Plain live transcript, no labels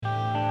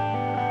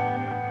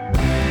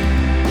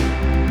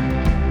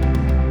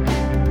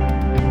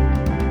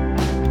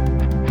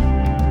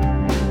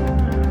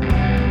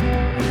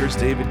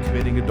David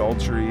committing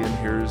adultery, and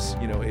here's,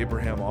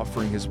 Abraham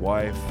offering his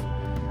wife,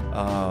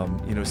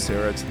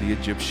 Sarah to the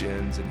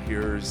Egyptians, and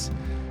here's,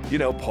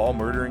 Paul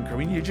murdering. I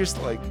mean, you're just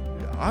like,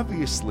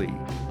 obviously,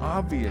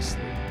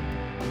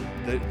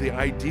 the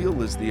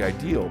ideal is the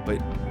ideal, but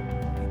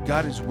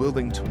God is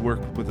willing to work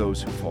with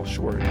those who fall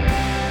short.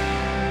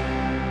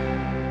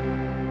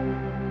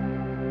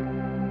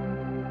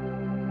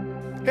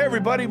 Hey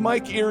everybody,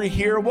 Mike Erre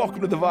here.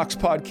 Welcome to the Vox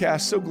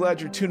Podcast. So glad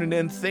you're tuning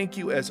in. Thank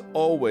you as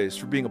always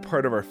for being a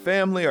part of our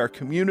family, our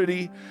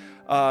community.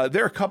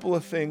 There are a couple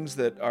of things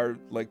that are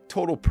like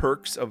total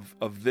perks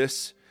of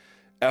this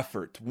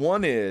effort.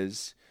 One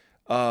is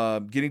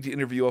getting to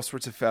interview all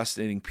sorts of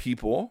fascinating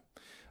people.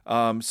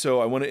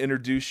 So I want to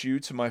introduce you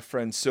to my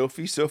friend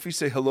Sophie. Sophie,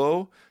 say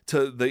hello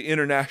to the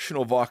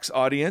international Vox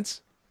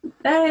audience.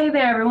 Hey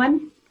there,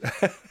 everyone.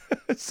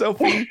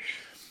 Sophie.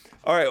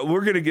 All right, we're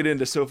going to get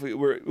into Sophie.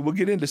 We'll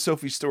get into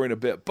Sophie's story in a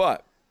bit,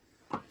 but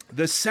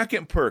the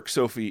second perk,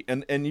 Sophie,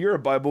 and you're a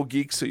Bible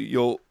geek, so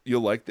you'll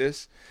like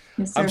this.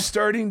 Yes, sir. I'm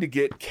starting to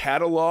get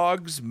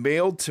catalogs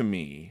mailed to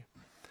me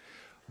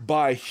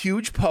by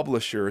huge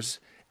publishers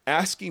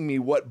asking me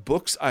what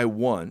books I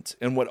want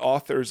and what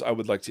authors I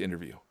would like to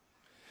interview.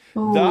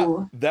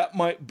 Ooh. That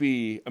might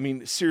be, I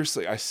mean,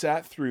 seriously, I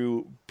sat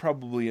through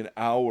probably an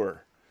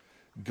hour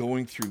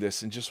going through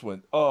this and just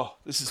went, oh,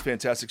 this is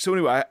fantastic. So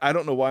anyway, I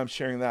don't know why I'm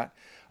sharing that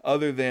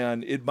other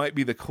than it might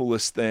be the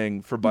coolest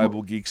thing for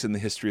Bible geeks in the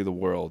history of the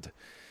world.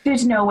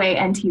 There's no way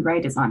N.T.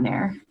 Wright is on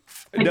there.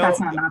 Like, no,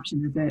 that's not an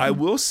option, is it? I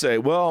will say,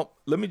 well,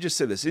 let me just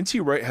say this. N.T.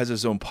 Wright has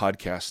his own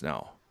podcast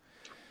now.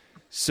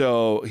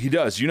 So he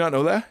does. You not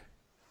know that?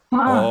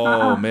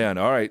 Man.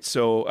 All right.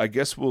 So I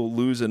guess we'll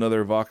lose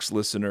another Vox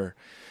listener.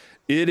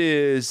 It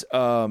is,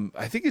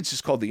 I think it's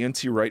just called the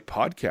N.T. Wright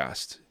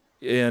Podcast.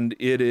 And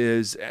it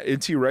is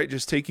N.T. Wright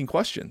just taking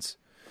questions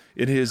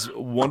in his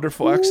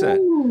wonderful accent.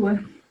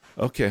 Ooh.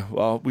 Okay,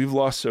 well, we've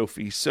lost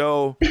Sophie.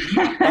 So,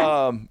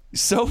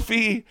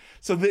 Sophie,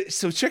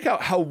 so check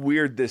out how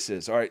weird this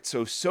is. All right,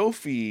 so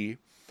Sophie,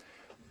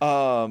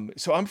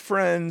 so I'm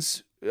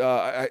friends.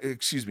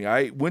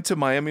 I went to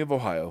Miami of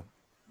Ohio.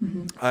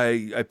 Mm-hmm.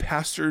 I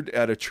pastored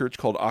at a church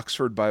called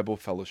Oxford Bible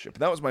Fellowship.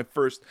 And that was my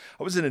first.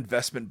 I was an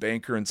investment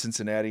banker in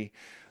Cincinnati.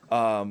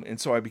 And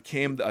so I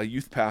became a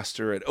youth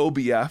pastor at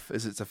OBF,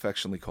 as it's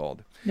affectionately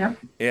called. Yep.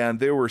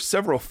 And there were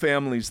several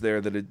families there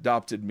that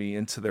adopted me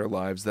into their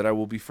lives that I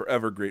will be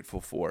forever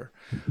grateful for.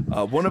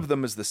 One of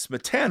them is the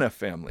Smetana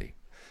family,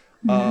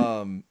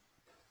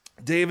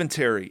 Dave and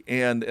Terry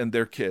and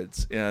their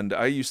kids. And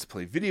I used to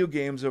play video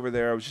games over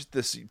there. I was just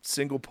this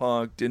single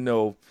punk, didn't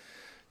know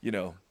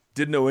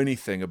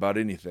anything about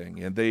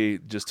anything. And they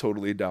just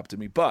totally adopted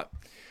me. But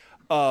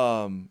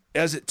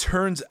as it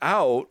turns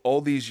out,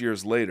 all these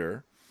years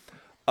later,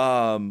 we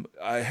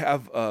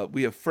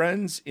have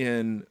friends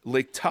in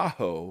Lake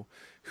Tahoe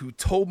who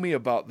told me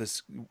about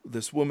this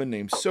woman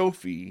named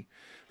Sophie,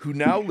 who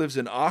now lives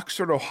in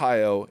Oxford,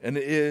 Ohio, and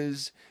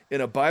is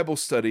in a Bible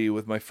study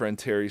with my friend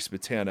Terry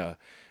Smetana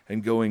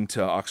and going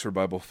to Oxford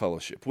Bible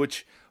Fellowship,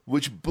 which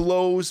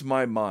blows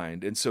my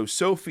mind. And so,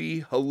 Sophie,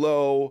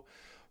 hello,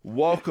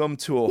 welcome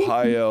to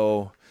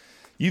Ohio.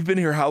 You've been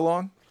here how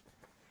long?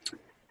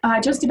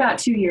 Just about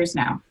 2 years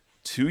now.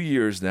 2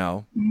 years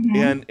now.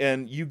 Mm-hmm.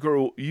 And you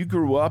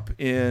grew up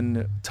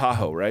in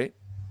Tahoe, right?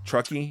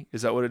 Truckee,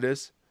 is that what it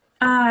is?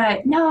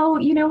 No,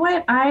 you know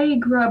what? I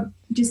grew up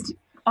just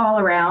all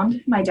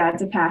around. My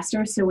dad's a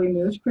pastor, so we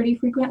moved pretty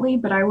frequently,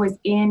 but I was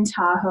in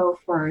Tahoe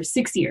for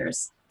 6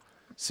 years.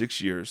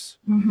 6 years.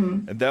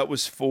 Mm-hmm. And that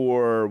was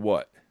for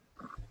what?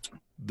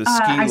 The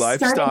ski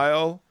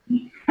lifestyle?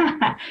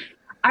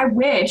 I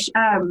wish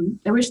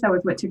that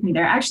was what took me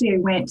there. Actually, I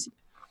went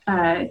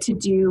to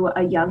do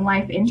a Young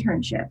Life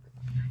internship.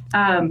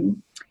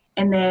 And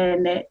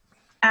then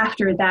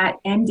after that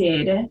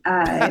ended,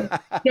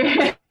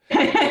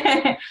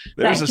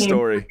 there's a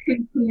story.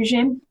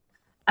 Conclusion.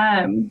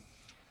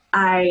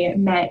 I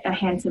met a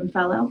handsome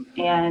fellow,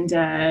 and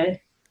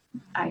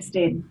I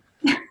stayed,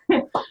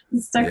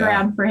 stuck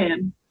around for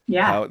him.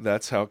 Yeah,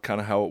 that's how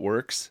it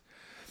works.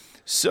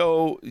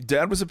 So,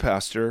 Dad was a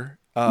pastor.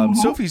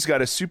 Sophie's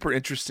got a super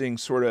interesting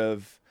sort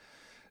of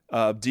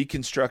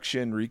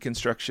deconstruction,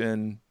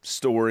 reconstruction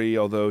story,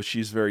 although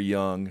she's very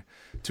young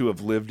to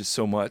have lived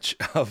so much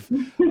of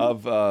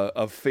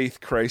faith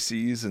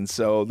crises. And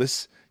so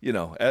this,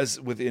 as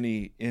with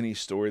any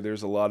story,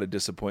 there's a lot of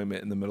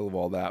disappointment in the middle of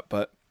all that.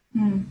 But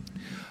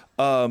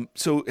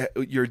so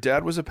your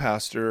dad was a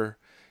pastor.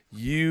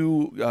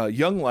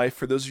 Young Life,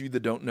 for those of you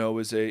that don't know,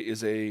 is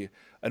an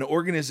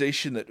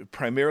organization that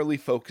primarily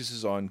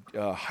focuses on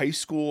high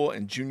school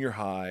and junior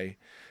high.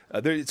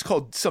 It's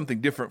called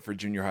something different for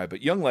junior high,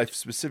 but Young Life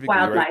specifically,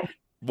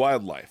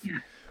 Wildlife, yeah.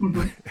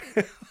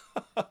 Mm-hmm.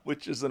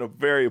 Which is a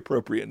very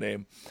appropriate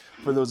name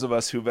for those of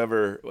us who've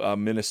ever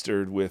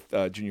ministered with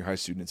junior high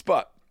students.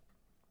 But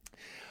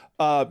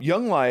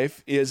Young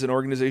Life is an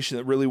organization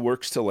that really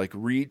works to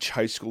reach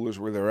high schoolers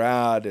where they're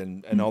at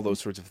and all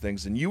those sorts of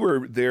things. And you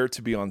were there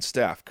to be on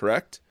staff,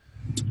 correct?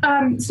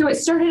 So it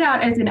started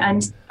out as an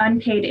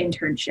unpaid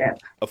internship.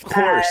 Of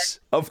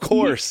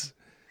course.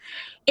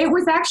 It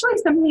was actually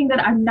something that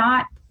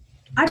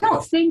I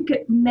don't think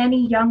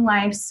many Young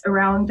Lifes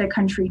around the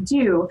country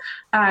do.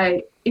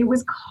 It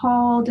was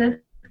called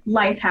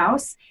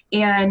Lifehouse,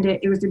 and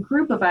it was a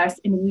group of us,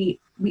 and we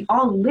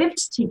all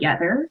lived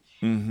together.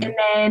 Mm-hmm.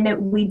 And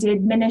then we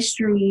did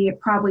ministry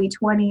probably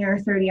 20 or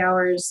 30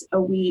 hours a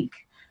week.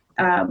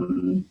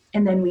 And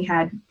then we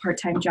had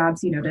part-time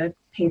jobs, to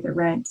pay the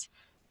rent.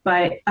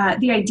 But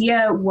the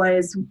idea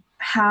was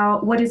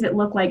what does it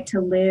look like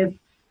to live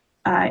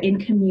in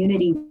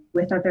community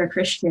with other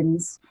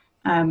Christians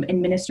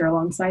and minister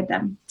alongside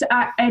them. So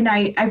I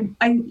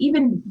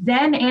even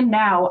then and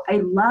now, I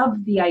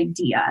love the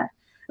idea.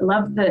 I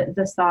love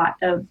the thought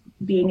of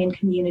being in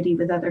community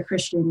with other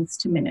Christians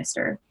to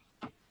minister.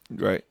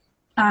 Right.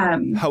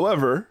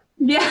 However,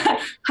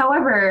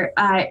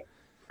 I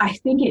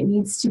think it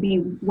needs to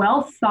be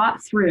well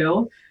thought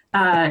through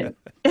in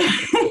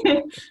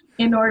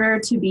order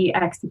to be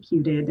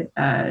executed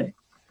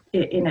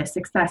in a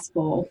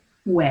successful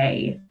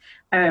way.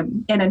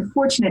 And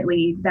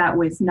unfortunately, that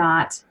was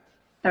not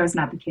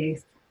the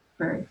case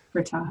for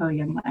Tahoe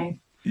Young Life.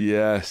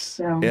 Yes.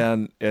 So.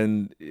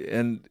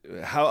 And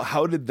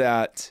how did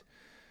that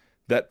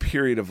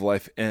period of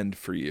life end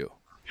for you?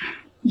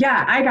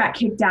 Yeah, I got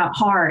kicked out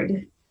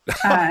hard.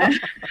 Yeah.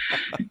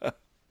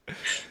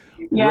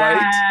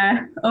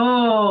 Right?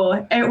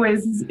 Oh, it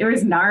was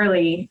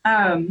gnarly.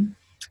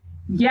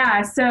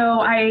 Yeah,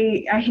 so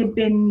I had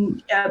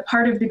been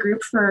part of the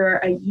group for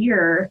a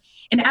year,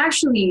 and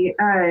actually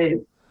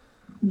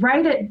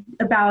right at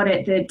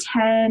the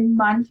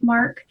 10-month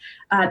mark,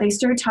 they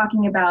started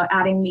talking about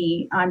adding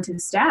me onto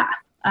staff.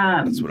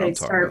 That's what I'm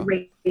talking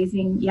about.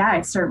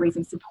 I'd start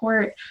raising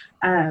support,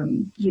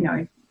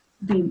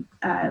 be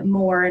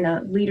more in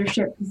a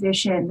leadership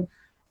position.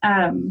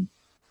 And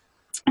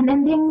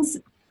then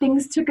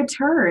things took a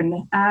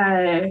turn.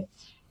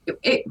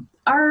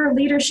 Our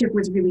leadership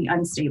was really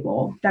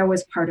unstable. That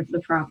was part of the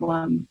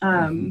problem.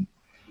 And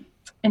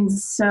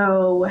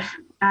so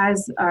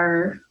as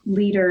our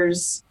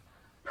leaders'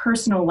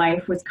 personal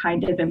life was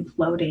kind of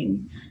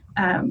imploding,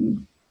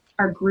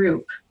 our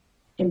group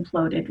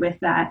imploded with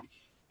that.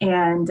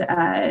 And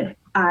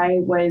I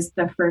was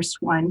the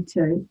first one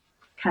to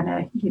kind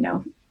of,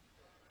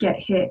 get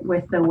hit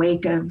with the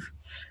wake of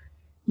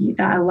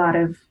a lot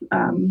of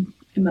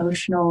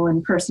emotional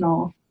and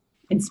personal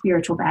and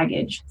spiritual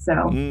baggage.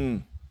 So,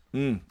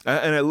 and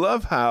I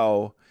love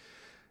how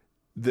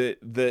the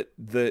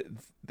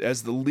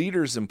as the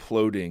leader's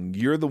imploding,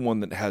 you're the one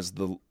that has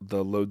the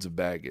loads of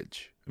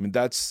baggage. I mean,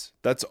 that's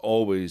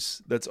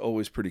always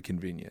pretty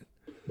convenient.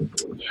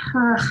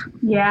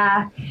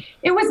 Yeah,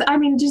 it was. I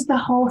mean, just the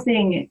whole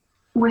thing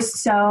was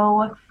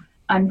so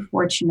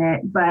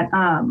unfortunate, but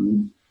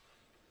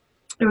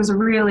it was a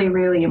really,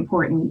 really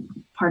important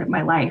part of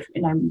my life,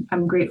 and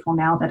I'm grateful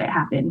now that it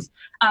happened.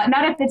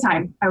 Not at the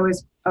time. I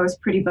was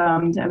pretty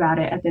bummed about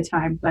it at the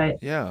time,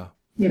 but yeah,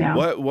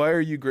 Why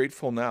are you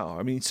grateful now?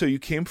 I mean, so you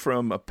came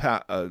from a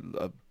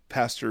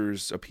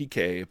pastor's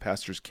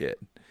kid.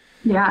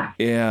 Yeah.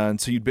 And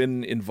so you'd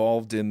been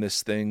involved in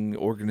this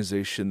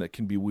organization that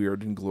can be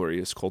weird and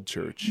glorious called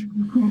church.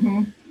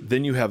 Mm-hmm.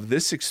 Then you have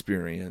this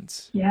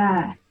experience.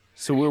 Yeah.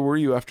 So where were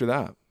you after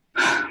that?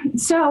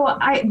 So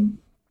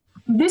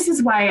this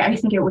is why I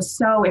think it was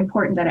so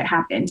important that it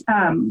happened.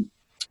 On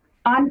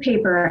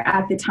paper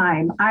at the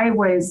time, I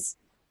was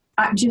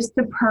just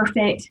the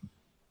perfect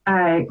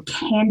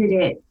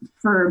candidate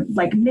for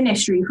like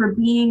ministry, for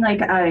being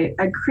like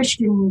a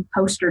Christian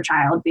poster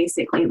child,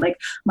 basically. Like,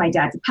 my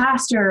dad's a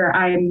pastor.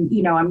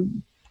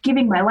 I'm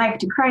giving my life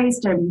to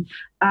Christ. I'm,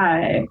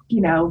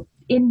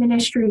 in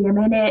ministry. I'm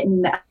in it.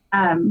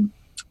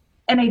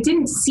 And I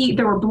didn't see,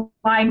 there were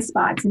blind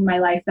spots in my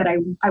life that I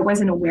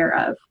wasn't aware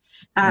of.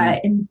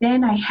 And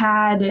then I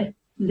had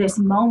this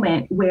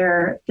moment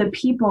where the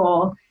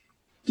people,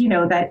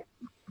 that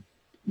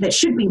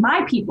should be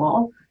my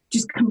people,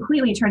 just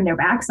completely turned their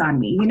backs on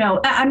me,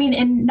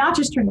 and not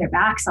just turned their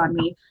backs on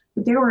me,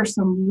 but there were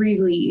some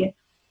really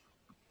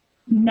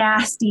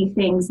nasty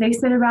things they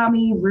said about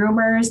me,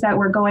 rumors that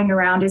were going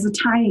around. As a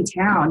tiny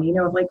town,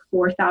 of like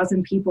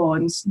 4,000 people,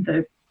 and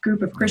the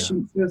group of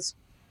Christians was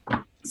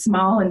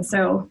small. And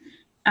so,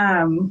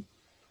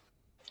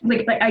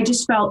 like I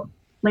just felt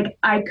like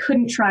I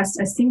couldn't trust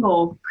a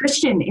single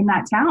Christian in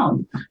that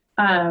town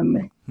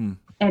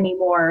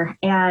anymore.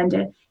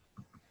 And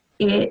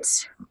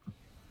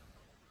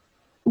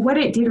what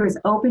it did was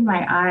open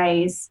my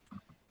eyes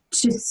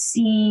to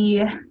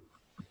see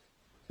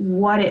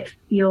what it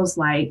feels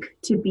like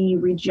to be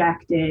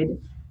rejected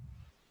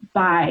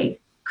by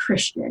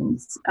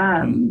Christians,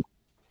 to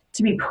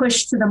be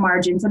pushed to the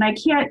margins. And I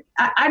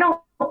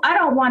don't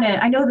want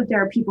to, I know that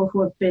there are people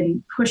who have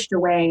been pushed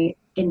away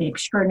in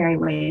extraordinary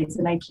ways,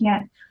 and I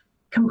can't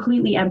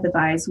completely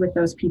empathize with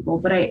those people,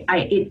 but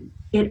it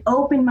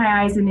opened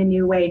my eyes in a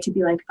new way to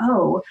be like,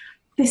 oh,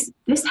 this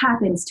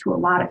happens to a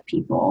lot of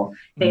people.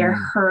 They are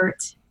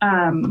hurt.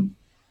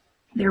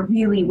 They're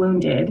really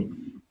wounded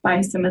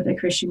by some of the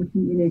Christian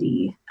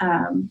community.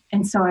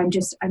 And so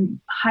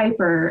I'm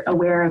hyper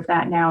aware of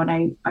that now.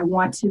 And I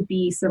want to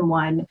be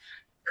someone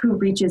who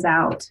reaches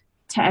out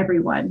to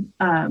everyone,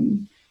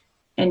 and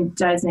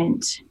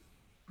doesn't,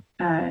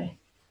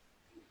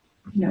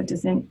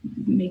 doesn't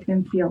make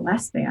them feel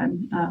less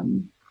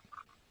than.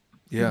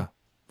 Yeah.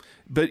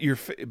 But your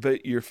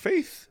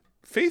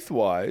faith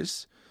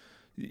wise,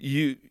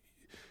 it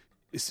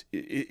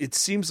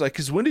seems like,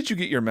 because when did you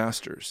get your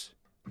master's?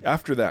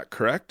 After that,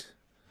 correct?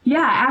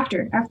 Yeah,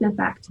 after the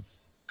fact.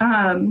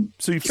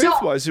 So your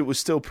faith wise, it was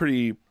still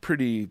pretty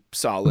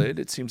solid,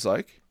 it seems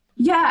like.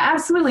 Yeah,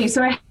 absolutely.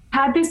 So I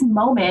had this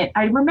moment.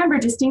 I remember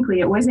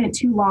distinctly. It wasn't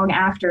too long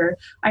after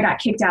I got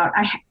kicked out.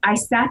 I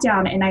sat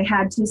down and I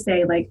had to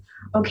say, like,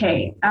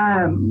 okay,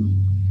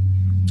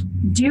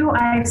 do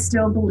I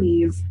still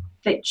believe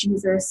that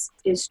Jesus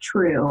is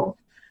true,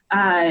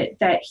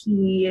 that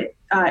he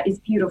is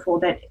beautiful,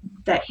 that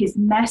his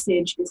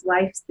message is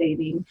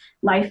life-saving,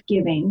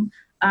 life-giving,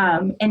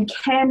 and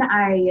can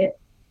I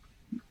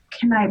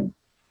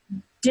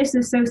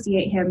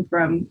disassociate him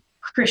from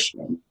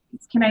Christian?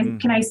 Can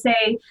I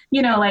say,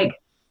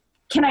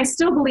 can I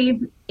still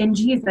believe in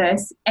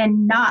Jesus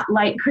and not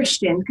like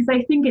Christian? Because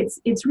I think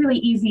it's really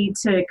easy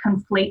to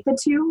conflate the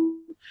two.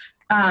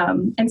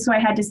 And so I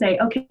had to say,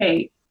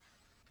 okay,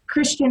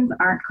 Christians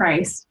aren't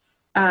Christ.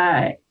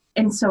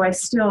 And so I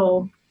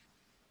still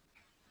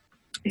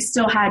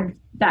had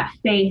that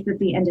faith at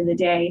the end of the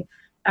day.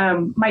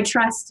 My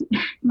trust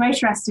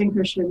in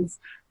Christians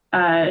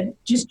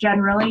just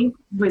generally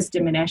was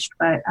diminished,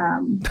 but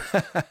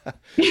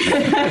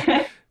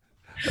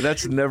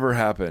that's never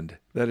happened.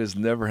 That has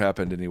never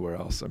happened anywhere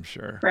else, I'm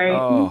sure. Right.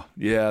 Oh,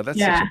 yeah, that's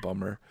such a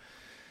bummer.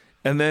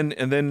 And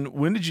then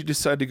when did you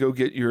decide to go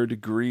get your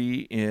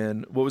degree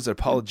in, what was it,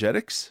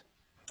 apologetics?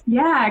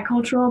 Yeah,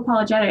 cultural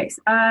apologetics.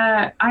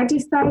 I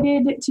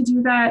decided to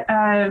do that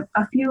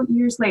a few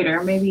years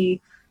later,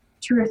 maybe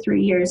 2 or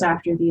 3 years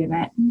after the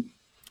event.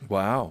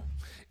 Wow.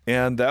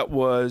 And that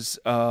was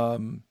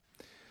something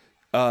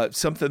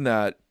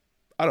that,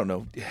 I don't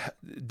know,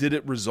 did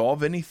it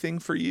resolve anything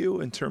for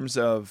you in terms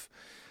of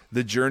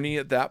the journey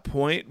at that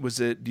point?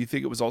 Do you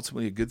think it was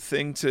ultimately a good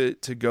thing to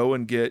go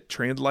and get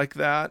trained like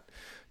that?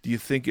 Do you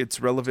think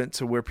it's relevant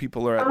to where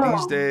people are at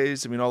these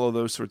days? I mean, all of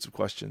those sorts of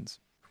questions.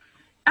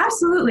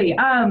 Absolutely.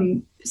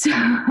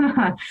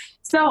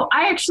 So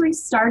I actually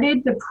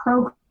started the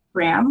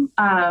program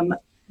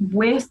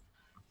with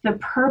the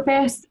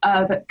purpose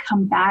of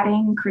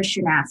combating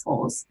Christian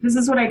assholes. This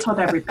is what I told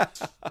everybody.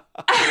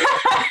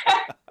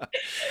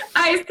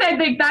 I said,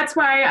 like, that's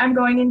why I'm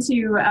going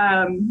into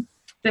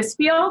this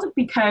field,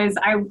 because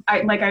I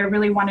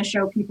really want to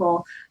show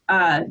people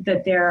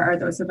that there are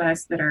those of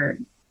us that are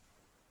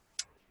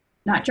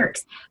not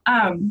jerks.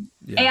 And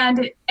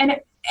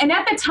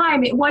at the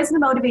time, it was the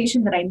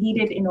motivation that I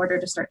needed in order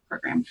to start the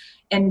program.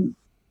 And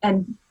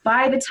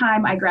by the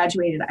time I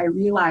graduated, I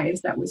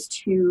realized that was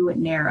too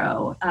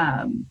narrow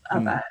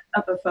of a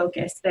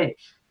focus. That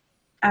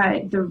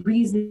the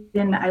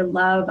reason I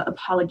love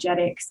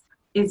apologetics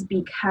is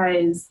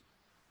because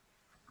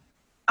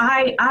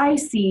I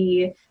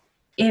see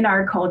in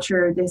our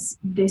culture this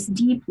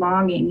deep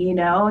longing,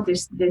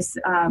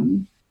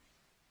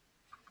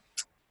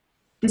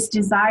 this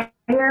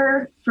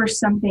desire for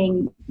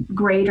something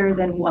greater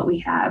than what we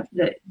have.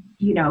 That,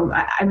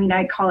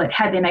 I call it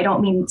heaven. I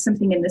don't mean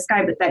something in the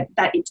sky, but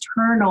that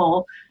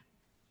eternal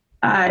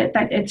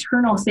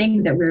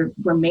thing that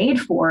we're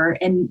made for.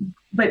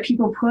 But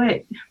people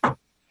put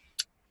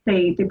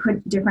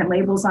different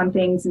labels on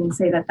things and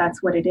say that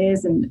that's what it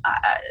is, and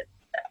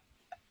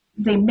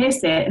they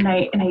miss it. And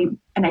I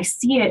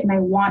see it, and I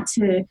want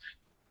to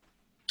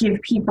give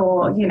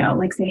people,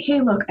 say, hey,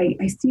 look,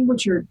 I see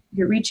what you're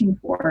reaching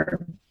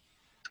for,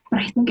 but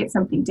I think it's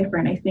something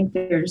different. I think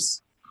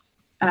there's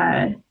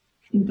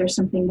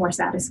something more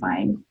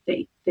satisfying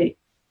that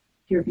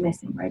you're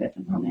missing right at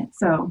the moment.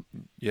 So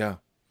yeah.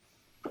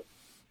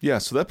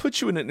 So that puts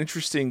you in an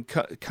interesting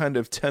kind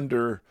of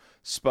tender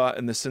spot,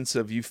 in the sense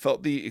of you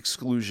felt the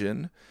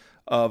exclusion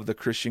of the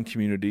Christian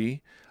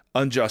community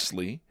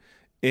unjustly.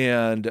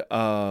 And yet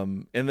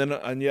on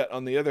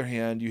the other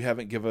hand, you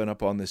haven't given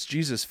up on this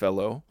Jesus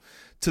fellow,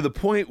 to the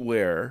point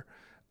where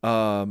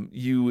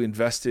you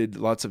invested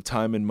lots of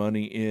time and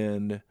money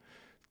in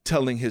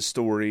telling his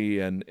story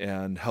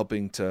and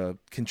helping to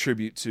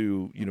contribute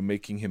to,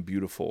 making him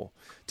beautiful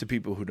to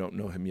people who don't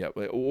know him yet,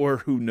 or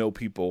who know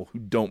people who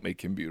don't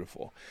make him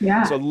beautiful.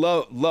 Yeah. So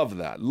love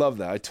that.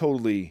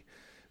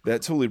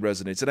 That totally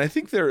resonates. And I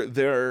think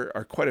there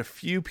are quite a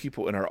few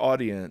people in our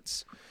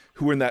audience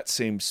who are in that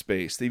same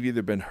space. They've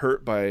either been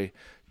hurt by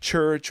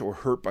church or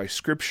hurt by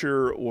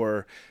scripture,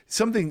 or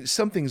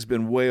something's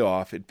been way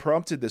off. It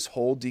prompted this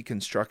whole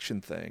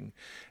deconstruction thing.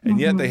 And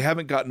yet they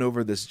haven't gotten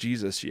over this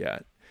Jesus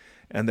yet.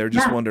 And they're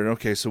just wondering,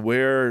 okay, so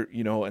where,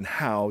 and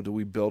how do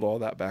we build all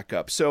that back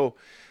up? So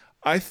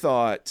I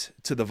thought,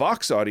 to the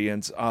Vox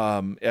audience,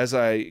 as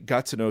I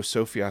got to know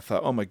Sophie, I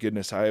thought, oh my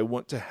goodness, I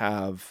want to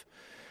have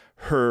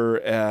her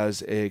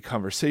as a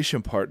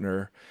conversation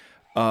partner,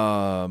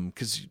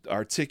 because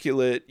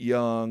articulate,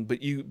 young, but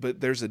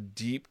there's a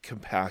deep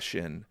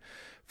compassion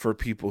for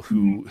people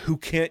who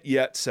can't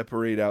yet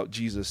separate out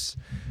Jesus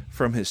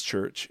from his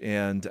church.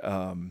 And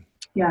and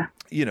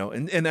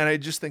I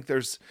just think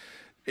there's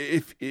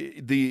I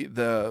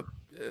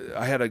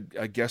had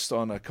a guest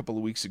on a couple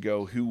of weeks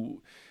ago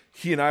who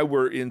he and I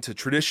were into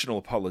traditional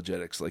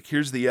apologetics. Like,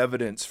 here's the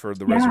evidence for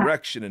the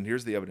resurrection, and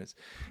here's the evidence.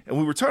 And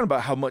we were talking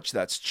about how much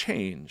that's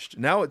changed.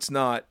 Now it's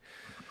not,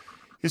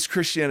 is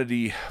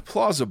Christianity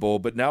plausible,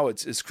 but now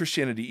is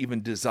Christianity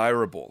even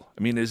desirable?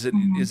 I mean, does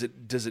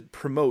it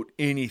promote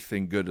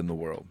anything good in the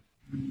world?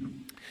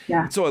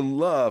 Yeah. And so I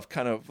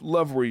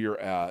love where you're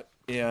at.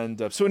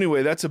 And so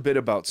anyway, that's a bit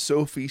about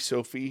Sophie.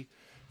 Sophie,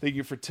 thank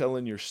you for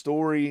telling your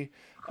story.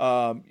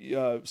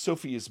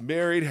 Sophie is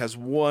married, has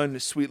one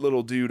sweet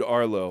little dude,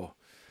 Arlo.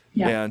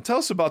 Yeah. And tell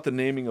us about the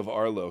naming of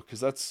Arlo, because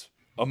that's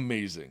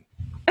amazing.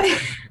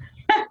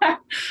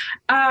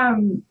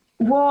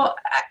 Well,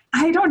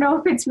 I don't know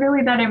if it's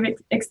really that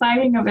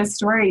exciting of a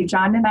story.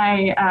 John and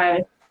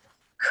I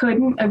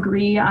couldn't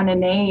agree on a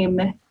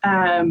name.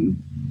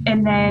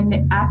 And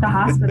then at the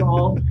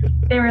hospital,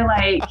 they were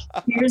like,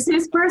 here's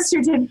his birth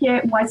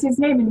certificate. What's his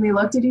name? And we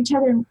looked at each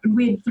other, and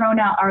we'd thrown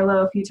out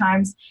Arlo a few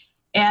times.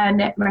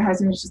 And my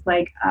husband was just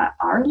like,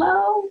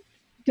 Arlo?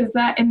 Does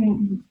that?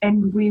 And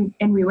we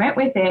went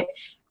with it.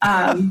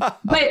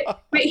 But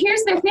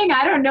here's the thing.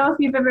 I don't know if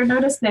you've ever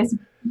noticed this.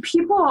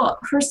 People,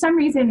 for some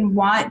reason,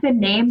 want the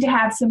name to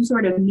have some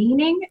sort of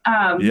meaning.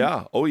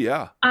 Yeah. Oh,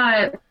 yeah.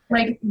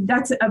 Like,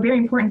 that's a very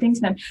important thing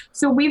to them.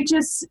 So we've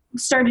just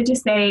started to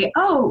say,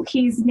 oh,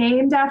 he's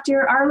named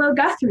after Arlo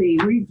Guthrie.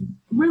 We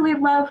really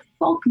love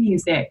folk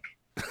music.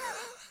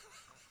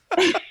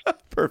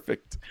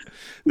 Perfect.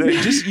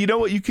 Just, you know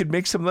what? You could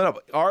make something up.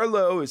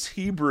 Arlo is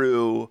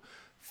Hebrew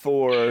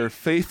for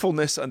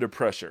faithfulness under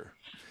pressure.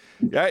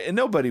 Yeah, and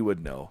nobody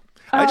would know.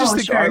 I just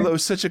think Arlo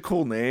is such a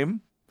cool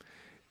name.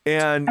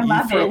 And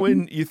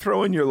you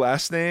throw in your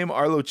last name,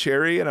 Arlo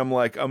Cherry, and I'm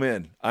like, I'm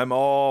in. I'm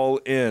all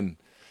in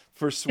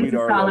for sweet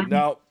Arlo.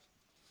 Now,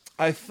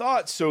 I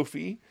thought,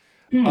 Sophie,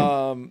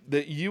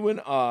 that you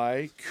and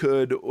I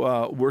could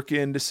work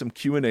into some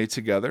Q&A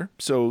together.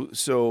 So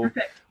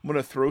Perfect. I'm going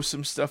to throw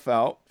some stuff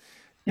out.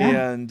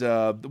 Yeah. And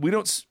we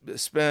don't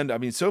spend, I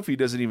mean, Sophie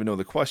doesn't even know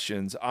the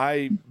questions.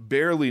 I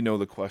barely know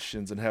the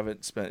questions and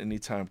haven't spent any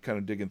time kind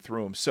of digging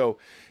through them. So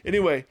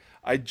anyway,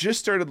 I just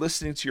started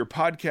listening to your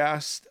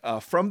podcast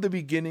from the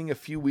beginning a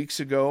few weeks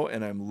ago,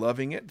 and I'm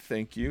loving it.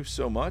 Thank you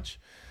so much.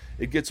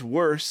 It gets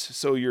worse,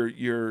 so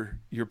you're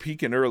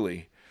peaking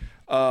early.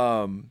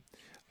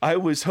 I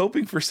was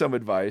hoping for some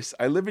advice.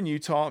 I live in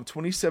Utah. I'm a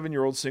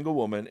 27-year-old single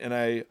woman, and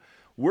I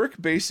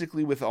work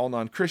basically with all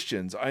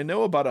non-Christians. I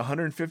know about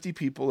 150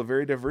 people, a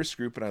very diverse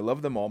group, and I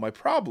love them all. My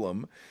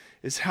problem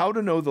is how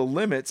to know the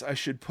limits I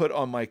should put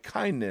on my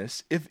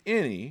kindness, if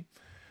any,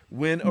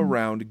 when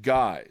around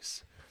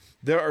guys.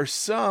 There are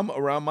some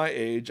around my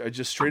age I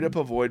just straight up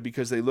avoid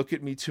because they look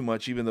at me too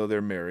much even though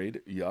they're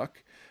married. Yuck.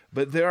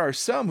 But there are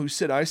some who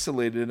sit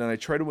isolated, and I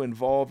try to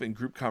involve in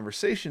group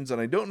conversations, and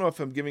I don't know if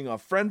I'm giving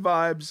off friend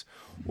vibes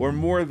or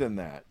more than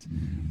that.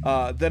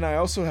 Then I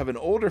also have an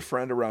older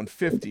friend around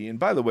 50. And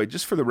by the way,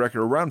 just for the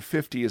record, around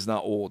 50 is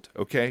not old,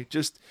 okay?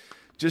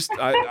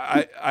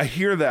 I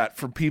hear that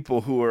from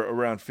people who are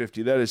around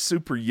 50. That is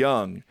super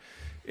young,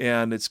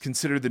 and it's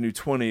considered the new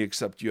 20,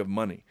 except you have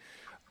money.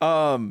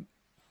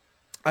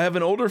 I have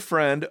an older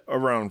friend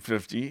around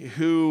 50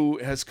 who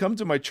has come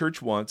to my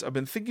church once. I've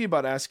been thinking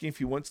about asking if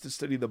he wants to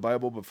study the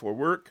Bible before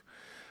work,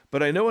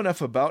 but I know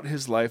enough about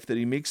his life that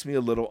he makes me a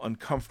little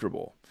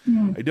uncomfortable.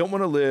 I don't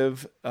want to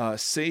live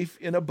safe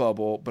in a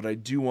bubble, but I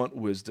do want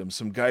wisdom.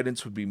 Some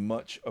guidance would be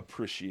much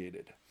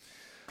appreciated.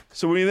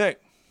 So what do you think?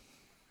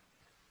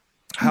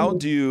 How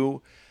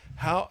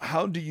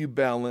do you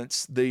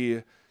balance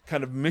the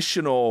kind of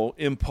missional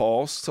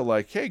impulse to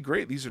like, hey,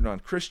 great, these are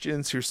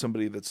non-Christians. Here's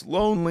somebody that's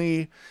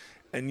lonely.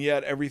 And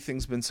yet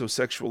everything's been so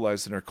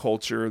sexualized in our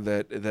culture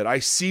that I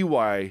see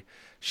why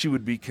she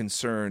would be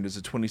concerned as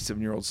a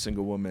 27-year-old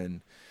single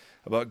woman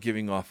about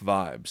giving off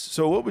vibes.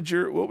 So what would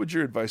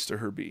your advice to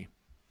her be?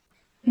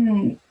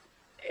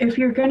 If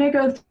you're going to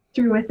go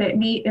through with it,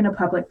 meet in a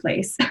public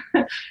place.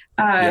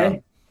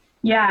 That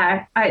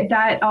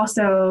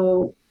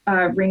also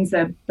rings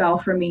a bell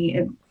for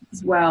me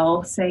as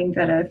well, saying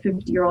that a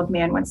 50-year-old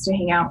man wants to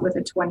hang out with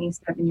a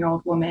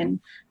 27-year-old woman.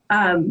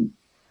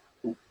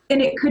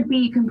 And it could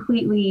be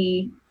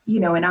completely,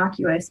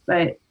 innocuous,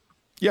 but...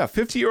 Yeah,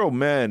 50-year-old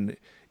men,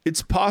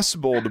 it's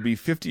possible to be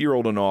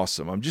 50-year-old and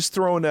awesome. I'm just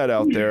throwing that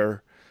out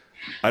there.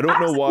 I don't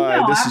know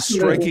why. This is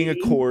striking a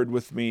chord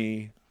with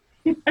me.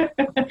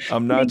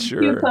 I'm not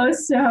sure. Too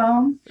close to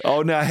home.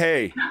 Oh, now,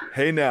 hey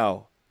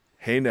now.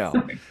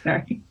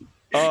 Sorry.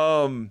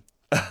 No,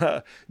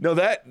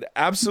 that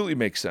absolutely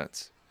makes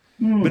sense.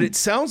 But it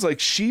sounds like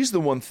she's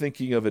the one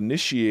thinking of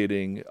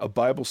initiating a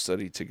Bible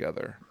study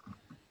together.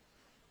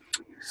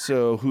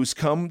 So, who's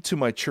come to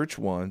my church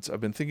once.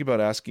 I've been thinking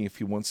about asking if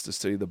he wants to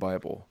study the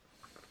Bible.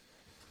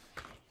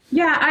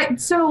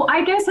 So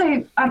I guess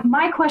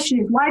my question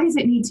is, why does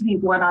it need to be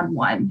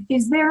one-on-one?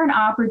 Is there an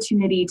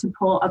opportunity to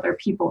pull other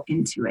people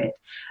into it?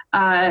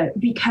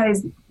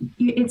 Because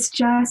it's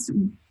just,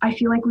 I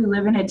feel like we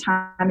live in a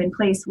time and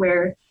place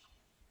where,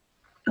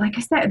 like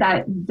I said,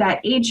 that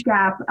age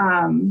gap,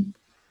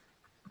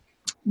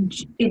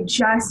 it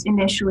just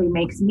initially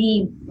makes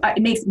me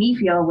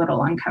feel a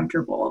little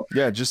uncomfortable.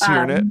 Yeah, just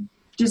hearing it.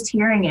 Just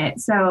hearing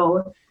it.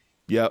 So.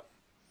 Yep.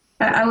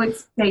 I would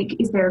say,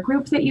 is there a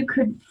group that you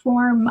could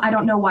form? I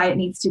don't know why it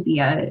needs to be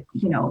a,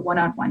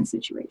 one-on-one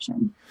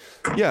situation.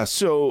 Yeah.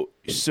 So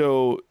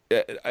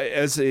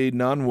as a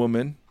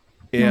non-woman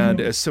and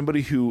as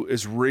somebody who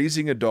is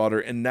raising a daughter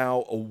and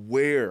now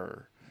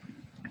aware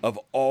of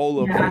all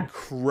of the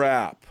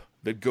crap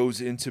that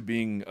goes into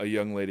being a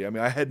young lady. I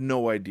mean, I had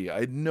no idea.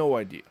 Wow.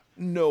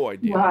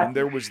 And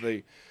there was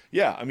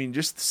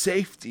just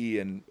safety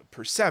and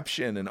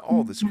perception and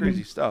all this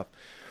crazy stuff.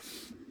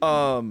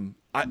 And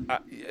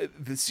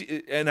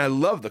I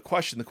love the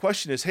question. The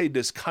question is, hey,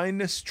 does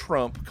kindness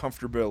trump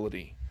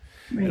comfortability?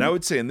 Right. And I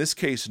would say in this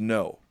case,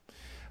 no.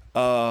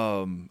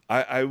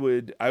 I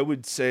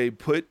would say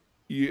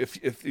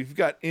if you've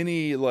got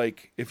any,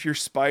 like, if your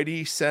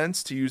spidey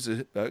sense, to use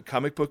a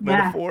comic book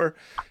metaphor,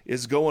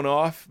 is going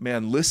off,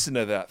 man, listen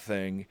to that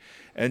thing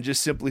and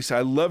just simply say,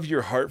 I love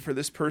your heart for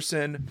this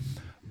person,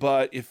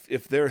 but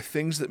if there are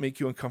things that make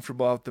you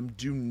uncomfortable about them,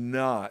 do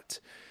not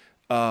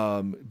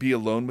be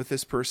alone with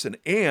this person,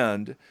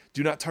 and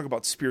do not talk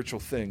about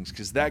spiritual things,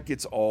 because that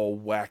gets all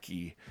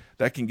wacky.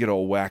 That can get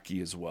all wacky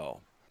as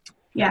well.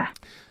 Yeah.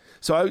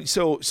 So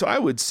I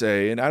would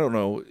say, and I don't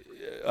know,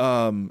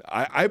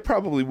 I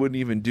probably wouldn't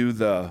even do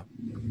the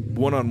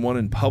one-on-one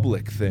in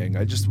public thing.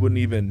 I just wouldn't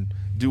even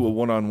do a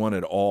one-on-one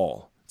at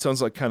all. It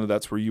sounds like kind of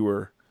that's where you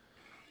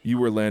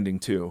were landing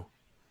too.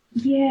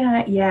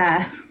 Yeah.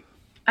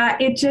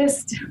 It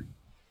just,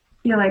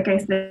 like I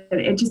said,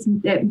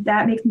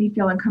 that makes me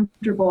feel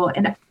uncomfortable.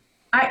 And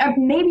I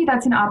maybe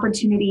that's an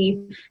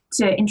opportunity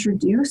to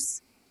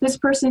introduce this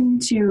person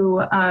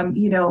to,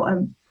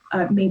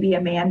 maybe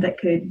a man that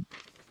could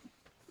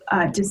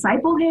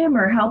disciple him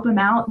or help him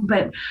out.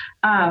 But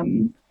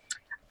I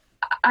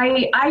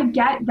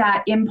get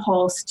that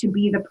impulse to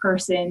be the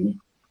person,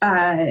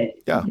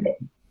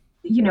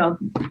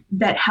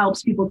 that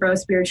helps people grow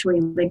spiritually.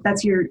 Like,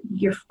 that's your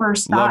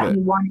first thought.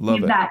 You want to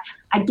give that.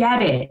 I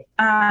get it.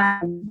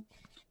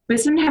 But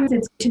sometimes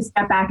it's to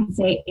step back and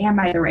say, am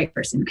I the right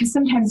person? Because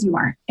sometimes you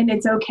aren't. And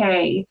it's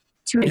okay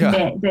to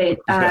admit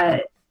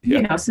that,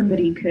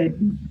 somebody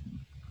could.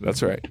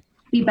 That's right.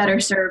 Be better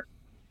served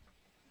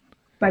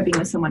by being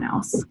with someone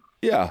else.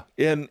 Yeah.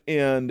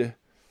 And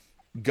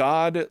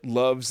God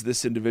loves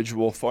this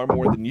individual far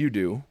more than you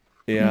do.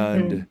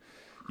 And,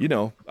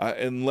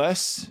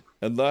 unless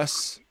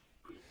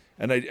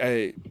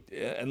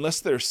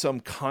there's some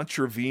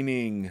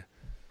contravening,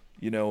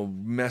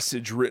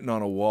 message written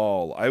on a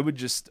wall, I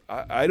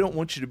don't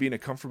want you to be in a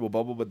comfortable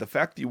bubble, but the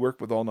fact that you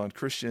work with all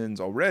non-Christians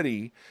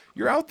already,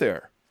 you're out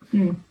there.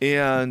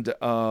 And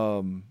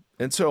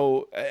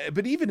so,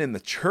 but even in the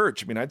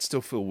church, I mean, I'd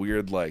still feel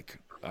weird. Like,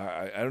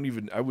 I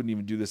wouldn't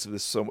even do this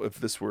if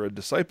this were a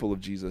disciple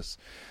of Jesus,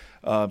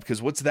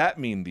 because what's that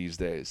mean these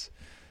days?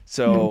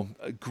 So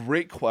a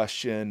great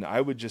question.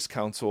 I would just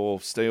counsel,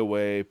 stay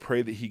away,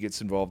 pray that he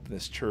gets involved in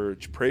this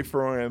church, pray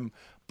for him,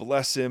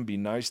 bless him, be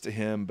nice to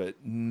him, but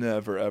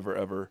never, ever,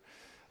 ever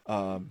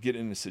get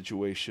in a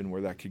situation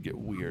where that could get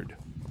weird.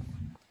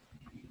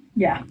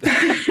 Yeah.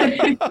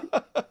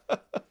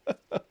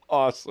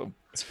 Awesome.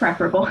 It's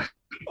preferable.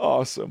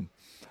 Awesome.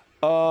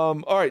 All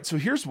right. So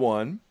here's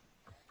one: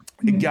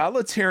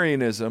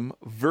 egalitarianism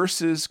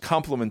versus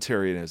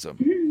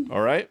complementarianism.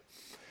 All right.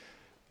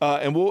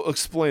 And we'll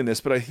explain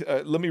this, but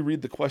let me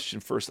read the question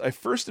first. I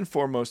first and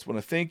foremost want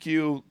to thank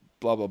you,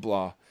 blah, blah,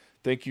 blah.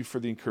 Thank you for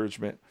the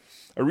encouragement.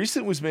 I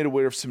recently was made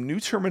aware of some new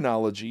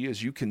terminology,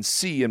 as you can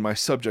see in my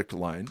subject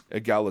line,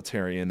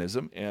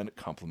 egalitarianism and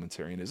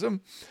complementarianism.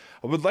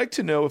 I would like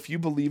to know if you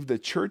believe the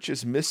church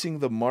is missing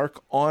the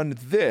mark on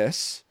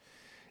this,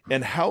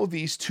 and how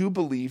these two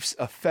beliefs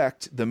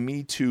affect the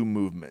Me Too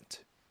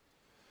movement.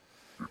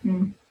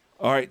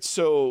 All right,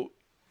 so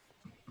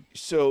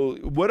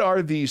what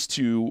are these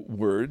two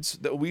words?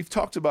 That we've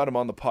talked about them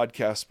on the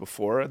podcast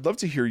before. I'd love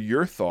to hear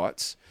your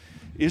thoughts.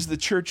 Is the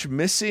church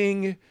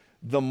missing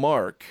the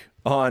mark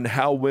on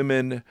how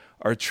women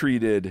are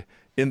treated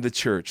in the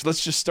church?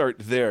 Let's just start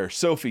there.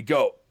 Sophie,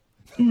 go.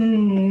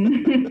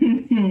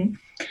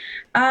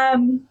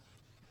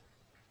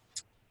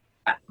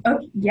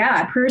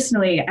 Yeah,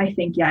 personally, I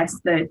think, yes,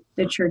 the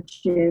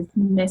church is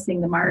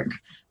missing the mark.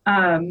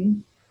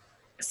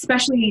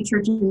 Especially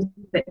churches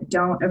that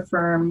don't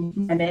affirm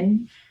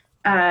women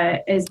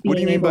as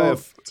being able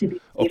to be.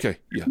 Okay,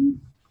 yeah.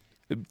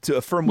 To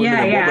affirm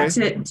women in what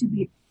way? To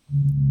be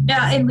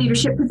in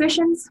leadership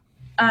positions.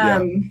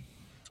 And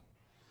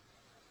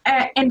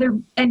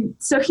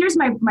so here's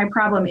my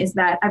problem is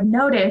that I've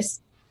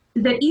noticed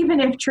that even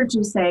if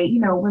churches say,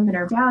 women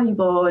are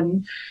valuable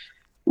and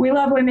we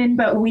love women,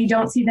 but we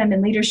don't see them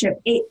in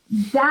leadership,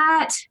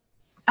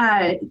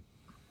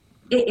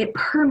 it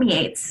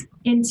permeates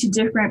into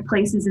different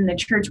places in the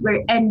church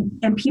where,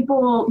 and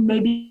people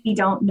maybe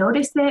don't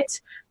notice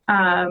it,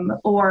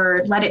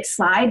 or let it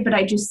slide, but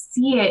I just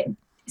see it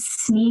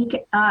sneak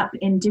up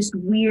in just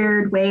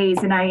weird ways.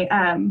 And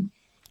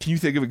can you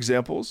think of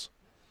examples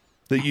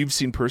that you've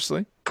seen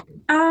personally?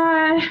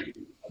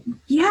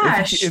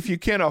 Yeah. If you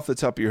can off the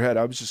top of your head,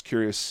 I was just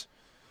curious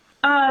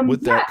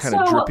what that kind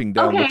of dripping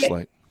down looks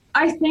like.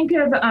 I think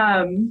of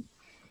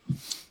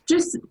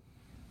just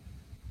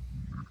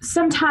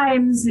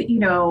sometimes,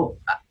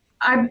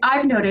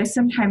 I've noticed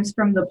sometimes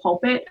from the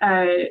pulpit,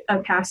 a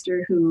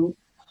pastor who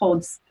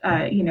holds,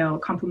 a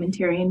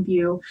complementarian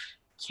view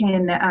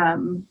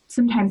can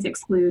sometimes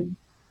exclude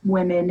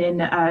women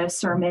in a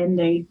sermon.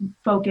 They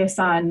focus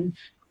on,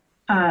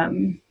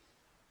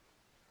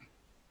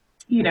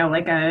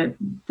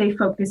 they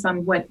focus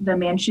on what the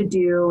man should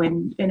do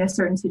in a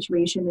certain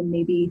situation and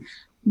maybe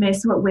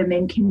miss what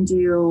women can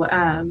do.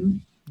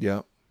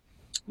 Yeah.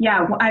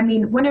 Well, I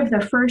mean, one of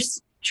the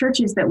first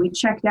churches that we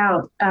checked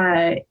out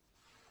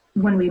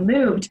when we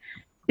moved,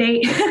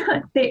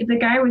 the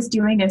guy was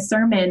doing a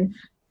sermon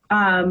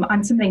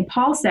on something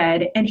Paul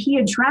said, and he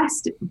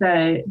addressed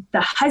the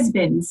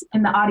husbands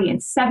in the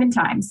audience 7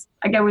 times.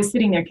 Like, I was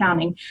sitting there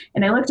counting,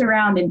 and I looked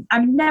around, and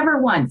I'm never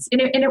once,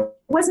 and it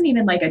wasn't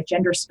even like a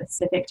gender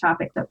specific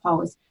topic that Paul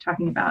was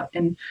talking about.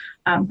 And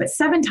but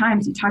 7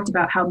 times he talked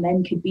about how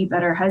men could be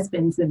better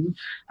husbands and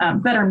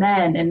better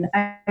men. And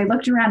I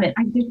looked around,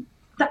 and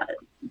the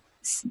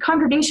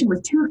congregation was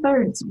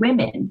 2/3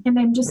 women, and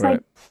I'm just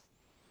like,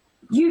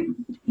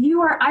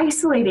 you are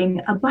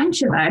isolating a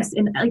bunch of us,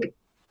 and like,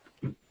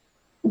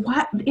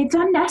 what? It's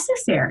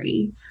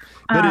unnecessary.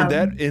 But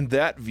in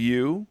that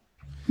view,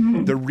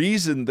 the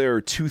reason there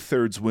are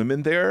 2/3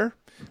 women there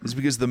is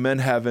because the men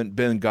haven't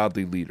been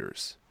godly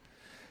leaders.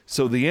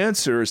 So the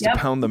answer is to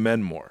pound the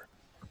men more.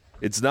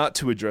 It's not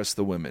to address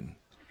the women,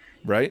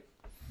 right?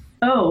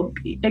 Oh,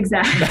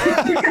 exactly.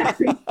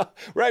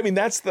 Right. I mean,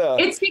 it's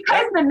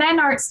because the men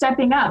aren't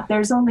stepping up.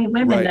 There's only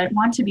women that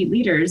want to be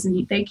leaders,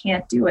 and they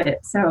can't do it.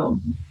 So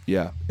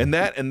yeah. And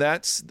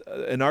that's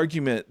an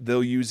argument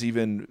they'll use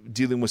even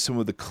dealing with some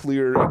of the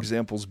clear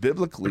examples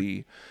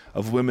biblically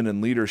of women in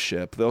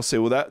leadership. They'll say,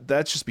 well,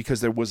 that's just because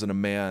there wasn't a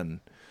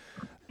man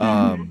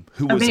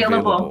who was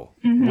available.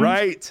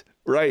 Right.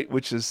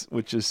 Which is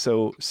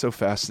so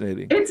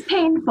fascinating. It's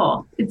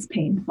painful. It's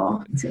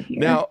painful to hear.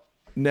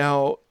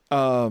 Now,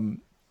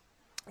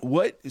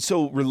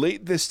 so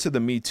relate this to the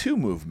Me Too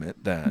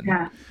movement then.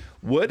 Yeah.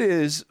 What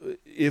is,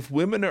 if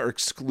women are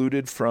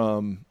excluded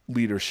from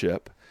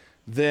leadership,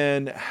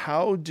 then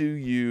how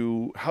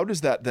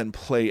does that then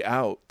play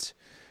out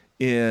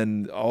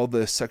in all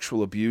the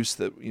sexual abuse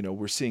that,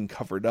 we're seeing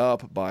covered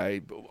up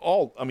by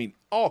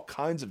all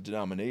kinds of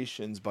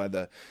denominations, by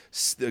the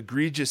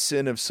egregious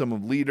sin of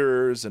some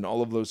leaders and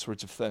all of those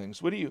sorts of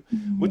things?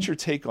 What's your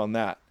take on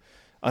that?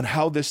 On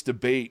how this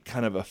debate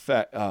kind of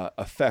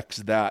affects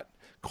that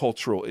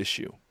cultural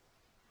issue?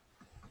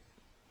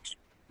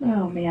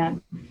 Oh,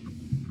 man.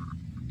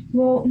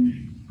 Well,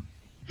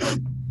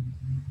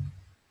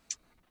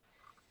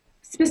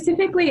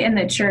 specifically in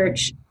the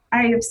church,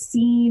 I have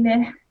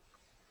seen,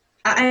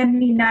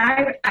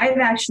 I've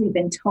actually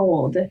been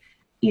told,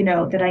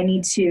 that I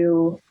need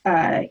to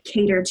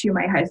cater to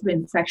my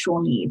husband's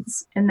sexual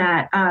needs, and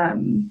that,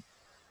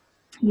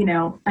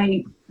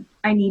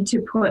 I need to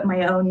put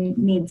my own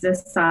needs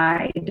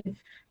aside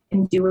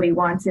and do what he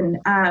wants. And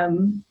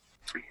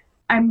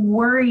I'm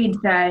worried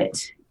that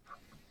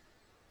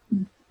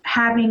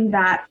having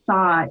that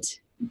thought,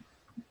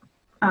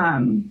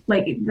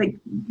 like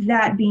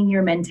that being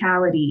your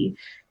mentality,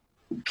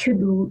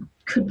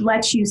 could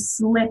let you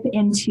slip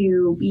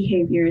into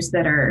behaviors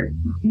that are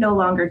no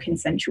longer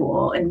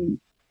consensual,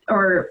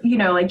 or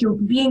like you're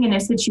being in a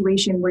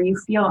situation where you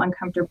feel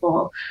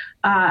uncomfortable,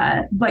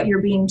 but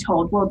you're being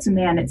told, well, it's a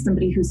man, it's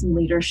somebody who's in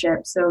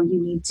leadership, so you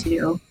need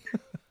to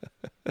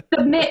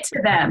submit to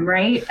them,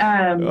 right?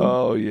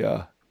 Oh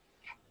yeah.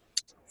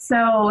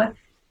 So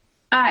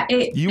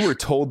you were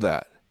told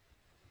that?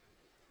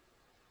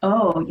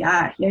 Oh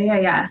yeah.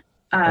 Oh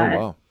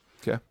wow.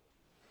 Okay.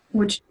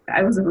 Which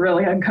I was a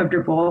really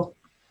uncomfortable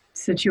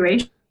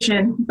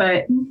situation,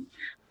 but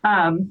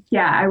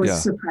I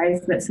was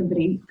surprised that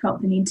somebody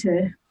felt the need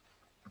to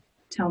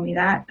tell me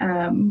that.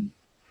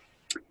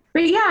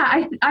 But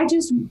yeah, I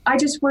just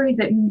worry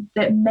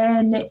that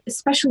men,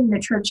 especially in the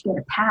church, get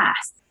a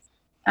pass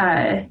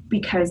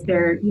because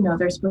they're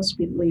supposed to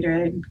be the leader,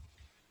 and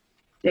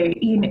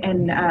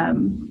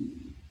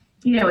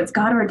it's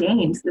God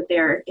ordained that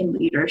they're in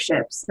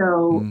leadership.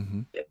 So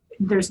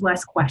there's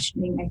less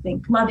questioning, I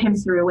think. Love him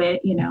through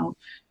it,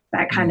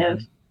 that kind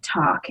of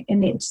talk,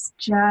 and it's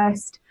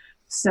just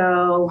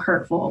so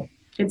hurtful.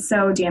 It's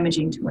so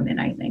damaging to women,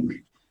 I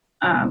think.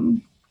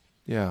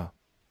 Yeah.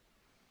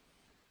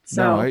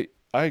 So no,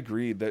 I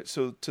agree that.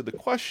 So to the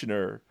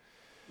questioner,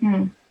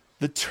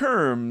 the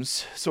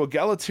terms, so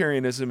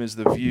egalitarianism is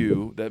the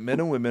view that men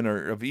and women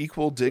are of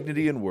equal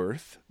dignity and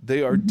worth.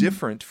 They are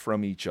different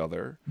from each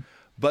other,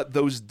 But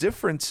those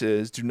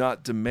differences do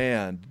not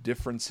demand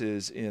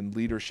differences in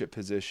leadership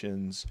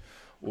positions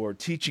or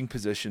teaching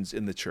positions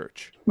in the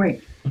church.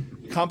 Right.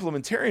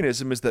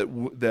 Complementarianism is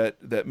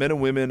that men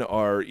and women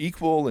are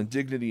equal in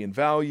dignity and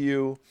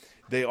value.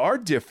 They are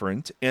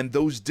different, and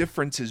those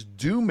differences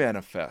do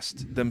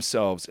manifest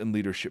themselves in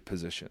leadership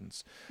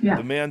positions. Yeah.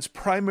 The man's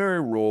primary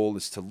role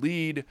is to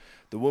lead.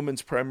 The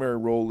woman's primary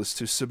role is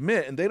to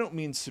submit, and they don't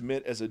mean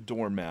submit as a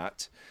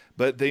doormat,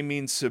 but they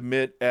mean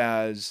submit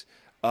as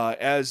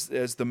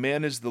the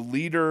man is the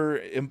leader.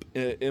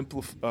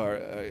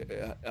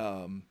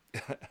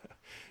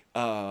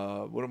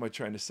 What am I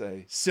trying to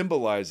say?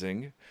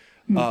 Symbolizing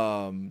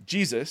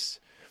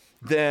Jesus.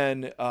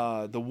 Then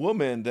the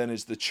woman then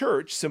is the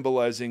church,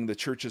 symbolizing the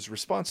church's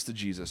response to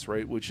Jesus,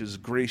 right? Which is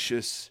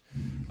gracious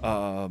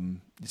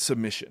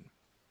submission.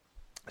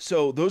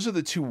 So those are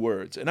the two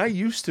words. And I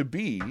used to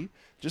be,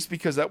 just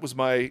because that was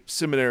my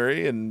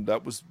seminary and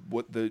that was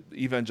what the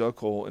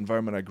evangelical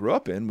environment I grew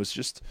up in was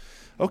just,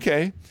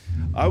 okay.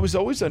 I was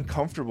always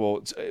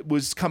uncomfortable. It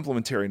was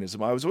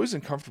complementarianism. I was always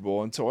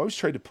uncomfortable. And so I always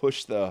tried to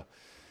push the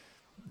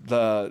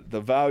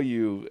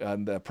value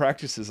and the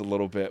practices a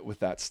little bit with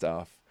that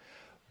stuff.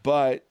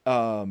 But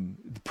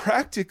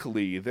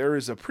practically, there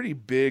is a pretty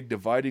big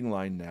dividing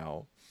line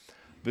now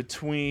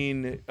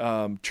between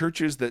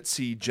churches that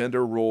see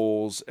gender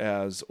roles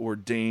as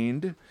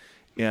ordained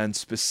and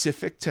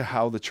specific to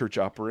how the church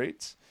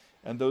operates,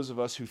 and those of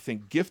us who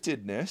think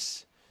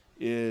giftedness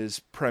is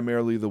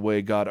primarily the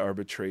way God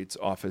arbitrates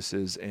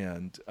offices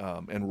and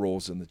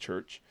roles in the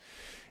church.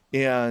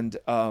 And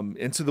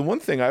so the one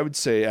thing I would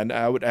say, and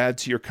I would add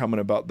to your comment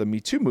about the Me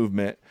Too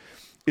movement,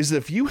 is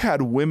if you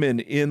had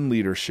women in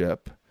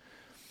leadership,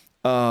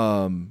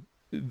 I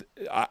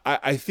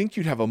think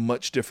you'd have a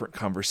much different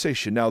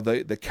conversation. Now,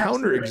 the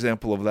counter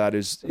example of that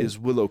is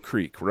Willow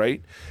Creek,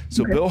 right?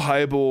 So Bill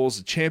Hybels,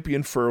 a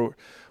champion for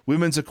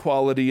women's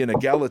equality and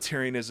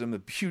egalitarianism,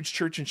 the huge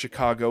church in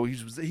Chicago.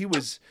 He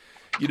was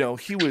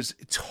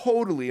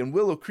totally in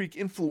Willow Creek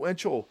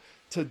influential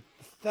to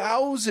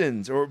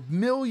thousands or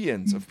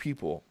millions of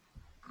people.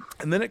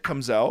 And then it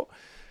comes out,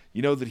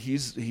 that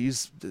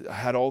he's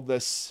had all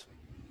this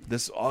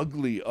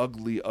ugly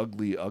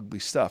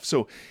stuff.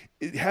 So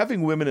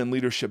having women in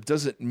leadership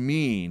doesn't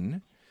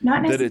mean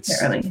that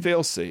it's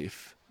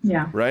fail-safe.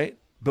 Yeah. Right?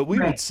 But we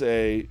would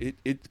say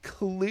it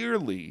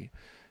clearly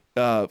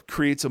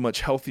creates a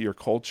much healthier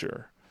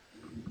culture.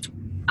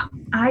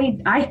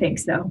 I think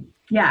so.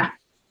 Yeah.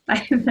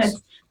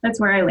 That's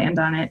where I land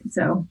on it.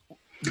 So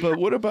But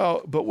what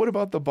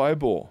about the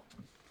Bible?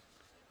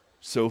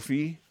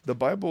 Sophie,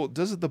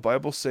 doesn't the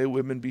Bible say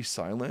women be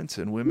silent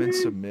and women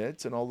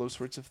submit and all those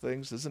sorts of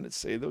things? Doesn't it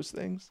say those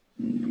things?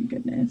 Oh my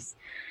goodness.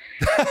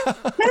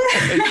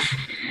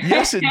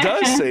 Yes, it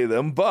does say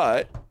them,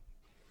 but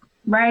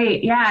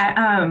right,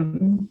 yeah.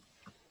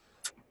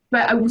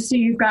 But so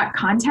you've got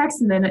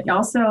context, and then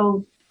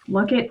also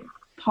look at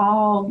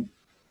Paul.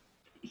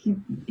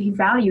 He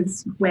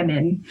values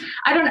women.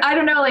 I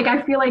don't know. Like,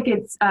 I feel like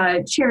it's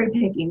cherry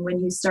picking when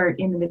you start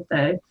in with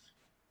the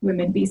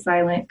women be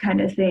silent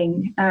kind of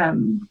thing.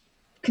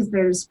 Because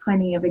there's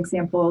plenty of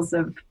examples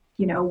of,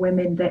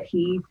 women that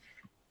he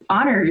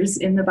honors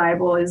in the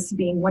Bible as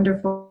being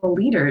wonderful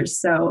leaders.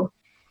 So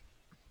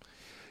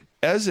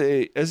as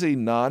a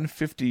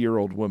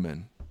non-50-year-old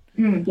woman,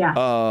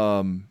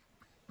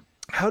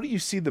 how do you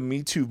see the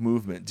Me Too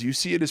movement? Do you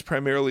see it as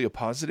primarily a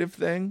positive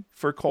thing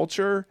for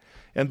culture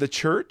and the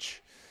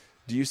church?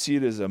 Do you see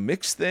it as a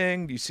mixed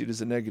thing? Do you see it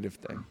as a negative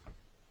thing?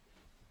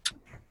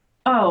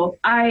 Oh,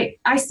 I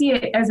see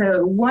it as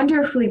a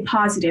wonderfully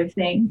positive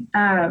thing.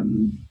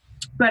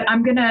 But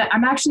I'm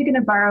actually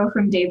gonna borrow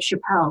from Dave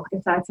Chappelle,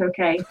 if that's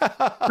okay,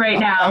 right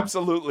now.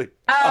 Absolutely.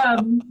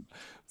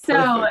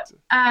 So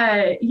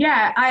I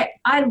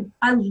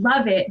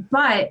love it,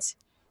 but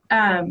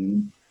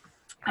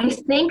I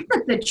think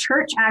that the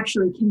church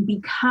actually can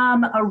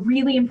become a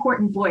really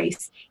important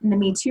voice in the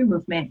Me Too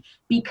movement,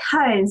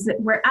 because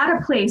we're at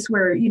a place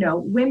where,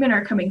 women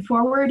are coming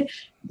forward.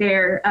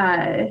 They're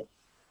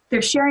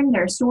sharing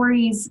their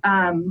stories.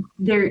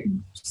 They're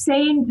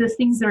saying the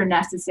things that are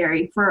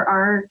necessary for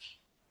our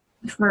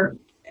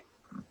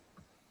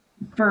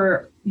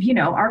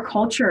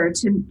culture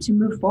to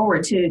move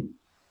forward, to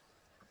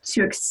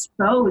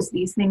expose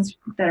these things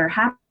that are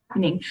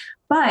happening.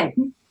 But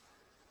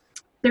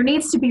there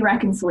needs to be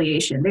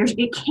reconciliation.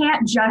 It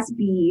can't just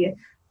be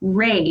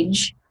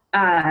rage,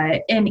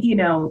 that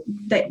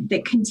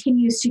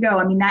continues to go.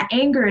 I mean, that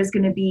anger is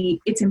going to be,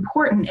 it's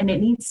important, and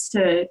it needs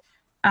to,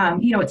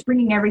 it's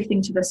bringing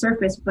everything to the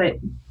surface, but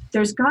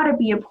there's got to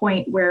be a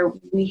point where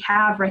we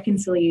have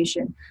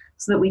reconciliation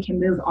so that we can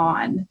move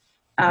on.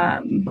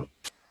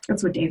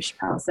 That's what Dave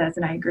Chappelle says,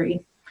 and I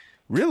agree.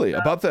 Really?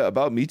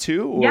 About Me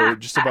Too, or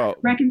just about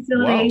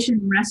reconciliation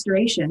and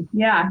restoration?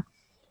 Yeah.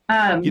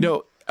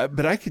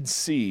 But I could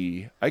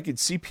see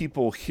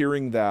people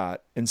hearing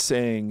that and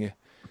saying,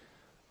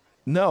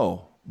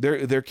 no,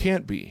 there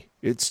can't be.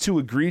 It's too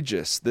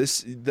egregious.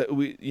 There's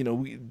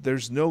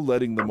no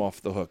letting them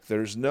off the hook.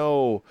 There's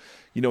no,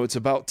 it's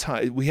about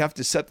time. We have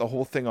to set the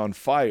whole thing on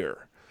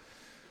fire.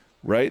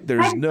 right?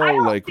 There's no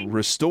like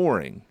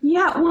restoring.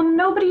 Yeah, well,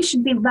 nobody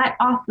should be let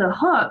off the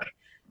hook,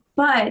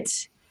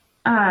 but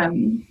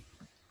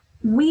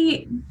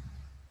we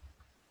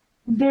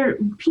there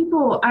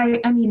people.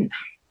 I mean,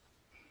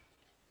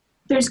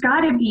 there's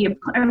got to be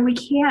we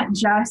can't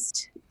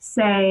just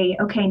say,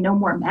 okay, no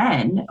more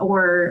men,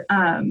 or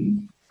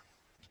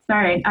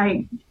sorry,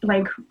 I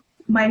like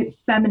my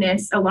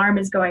feminist alarm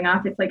is going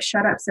off. It's like,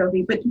 shut up,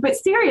 Sophie. But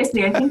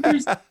seriously, I think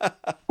there's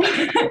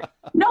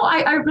no,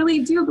 I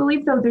really do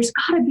believe though, there's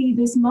got to be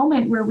this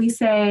moment where we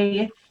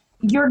say,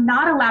 you're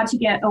not allowed to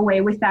get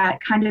away with that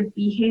kind of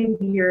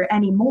behavior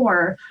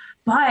anymore,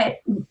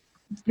 but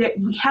that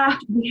we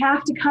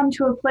have to come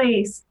to a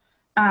place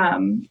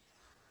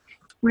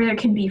where there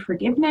can be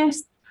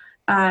forgiveness,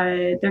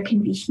 there can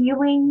be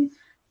healing,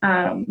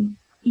 and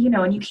you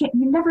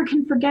never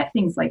can forget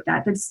things like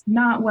that. That's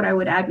not what I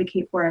would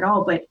advocate for at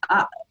all. But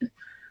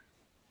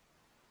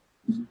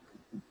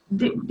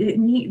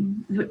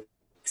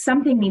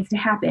something needs to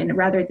happen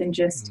rather than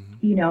just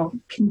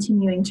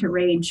continuing to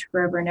rage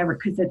forever and ever,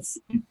 because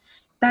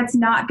that's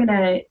not going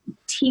to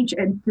teach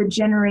the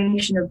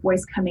generation of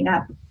boys coming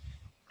up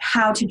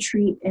how to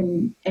treat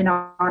and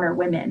honor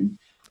women.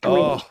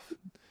 Oh,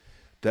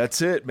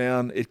 that's it,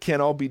 man. It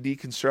can't all be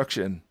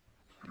deconstruction.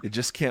 It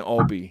just can't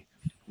all be.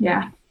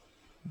 Yeah.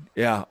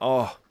 Yeah.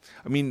 Oh,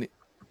 I mean,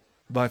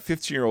 my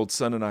 15-year-old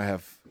son and I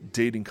have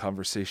dating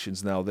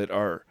conversations now that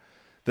are,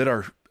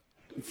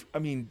 I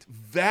mean,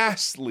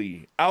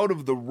 vastly out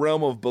of the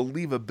realm of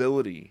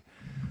believability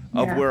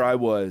of where I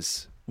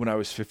was when I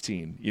was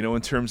 15,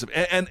 in terms of,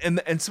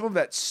 and some of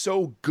that's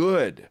so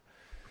good.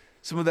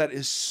 Some of that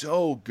is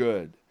so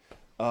good.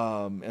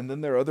 And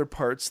then there are other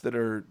parts that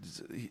are,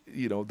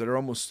 that are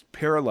almost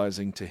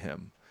paralyzing to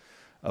him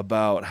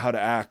about how to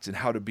act and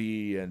how to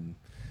be. And,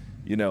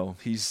 and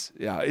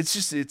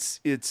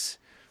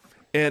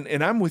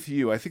I'm with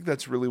you. I think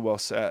that's really well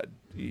said.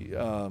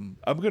 I'm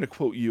going to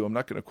quote you. I'm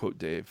not going to quote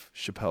Dave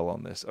Chappelle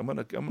on this. I'm going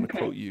to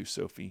quote you,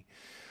 Sophie.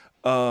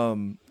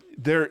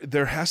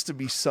 There has to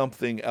be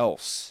something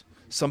else,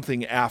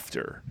 something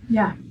after.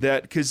 Yeah.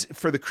 That, because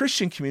for the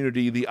Christian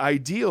community, the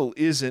ideal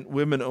isn't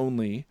women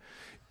only,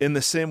 in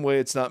the same way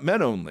it's not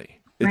men only.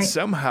 It's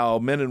somehow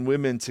men and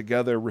women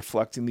together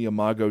reflecting the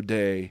Imago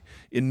Dei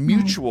in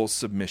mutual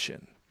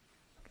submission.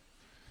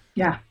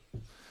 Yeah.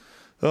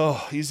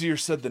 Oh, easier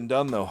said than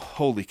done, though.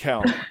 Holy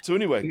cow. So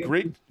anyway,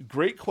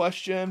 great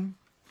question.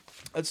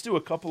 Let's do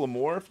a couple of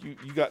more if you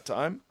got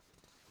time.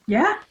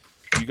 Yeah.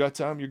 You got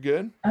time? You're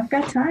good? I've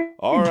got time.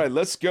 All right,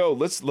 let's go.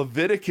 Let's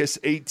Leviticus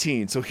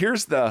 18. So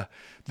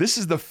this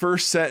is the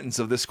first sentence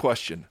of this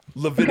question.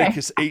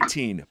 Leviticus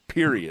 18,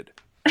 period.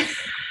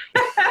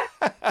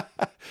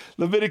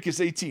 Leviticus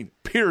 18,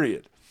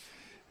 period.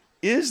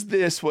 Is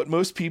this what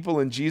most people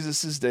in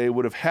Jesus' day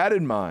would have had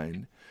in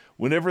mind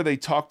whenever they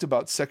talked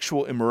about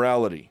sexual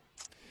immorality?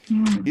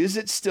 Is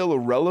it still a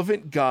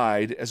relevant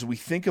guide as we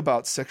think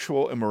about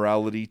sexual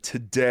immorality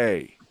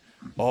today?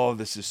 Oh,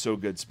 this is so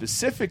good.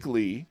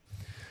 Specifically,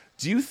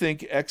 do you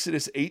think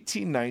Exodus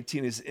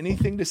 18:19 is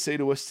anything to say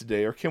to us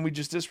today, or can we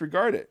just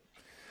disregard it?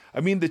 I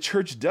mean, the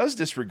church does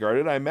disregard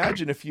it. I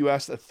imagine if you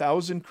asked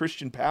 1,000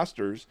 Christian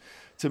pastors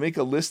to make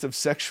a list of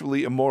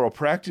sexually immoral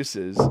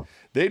practices,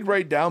 they'd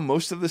write down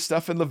most of the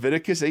stuff in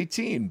Leviticus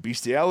 18: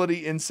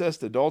 bestiality,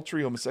 incest,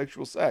 adultery,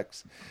 homosexual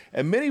sex.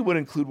 And many would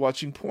include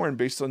watching porn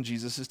based on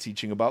Jesus'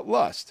 teaching about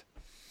lust.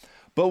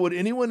 But would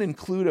anyone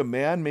include a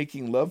man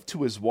making love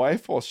to his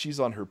wife while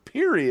she's on her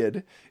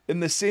period in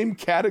the same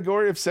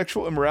category of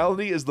sexual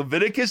immorality as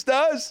Leviticus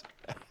does?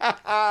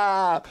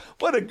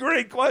 What a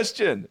great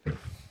question.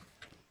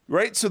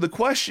 Right? So the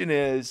question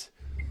is,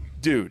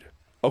 dude,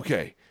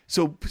 okay,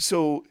 so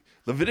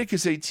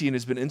Leviticus 18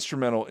 has been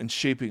instrumental in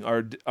shaping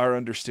our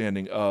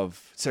understanding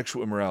of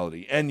sexual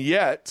immorality. And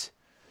yet,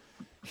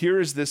 here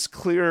is this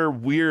clear,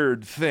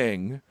 weird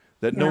thing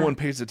that no one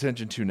pays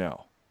attention to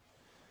now.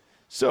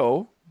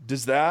 So,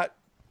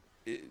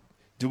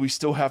 do we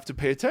still have to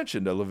pay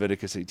attention to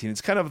Leviticus 18?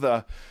 It's kind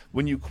of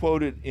when you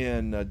quote it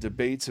in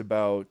debates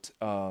about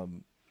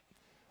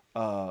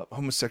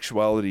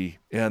homosexuality,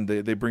 and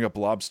they bring up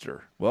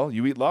lobster. Well,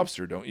 you eat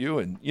lobster, don't you?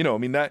 And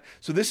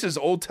so this is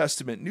Old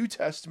Testament, New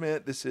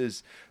Testament.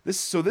 This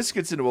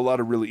gets into a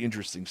lot of really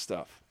interesting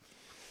stuff.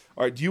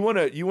 All right, do you want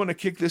to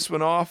kick this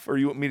one off, or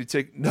you want me to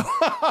take? No,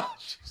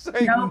 she's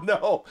saying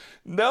no,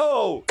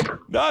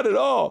 not at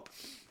all.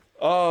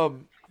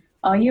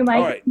 You might.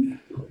 All right.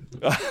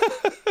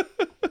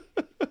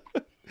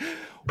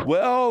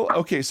 Well,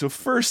 okay. So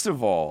first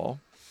of all,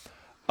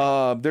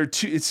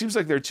 it seems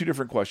like there are two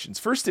different questions.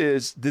 First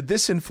is, did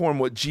this inform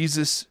what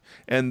Jesus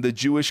and the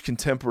Jewish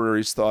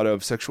contemporaries thought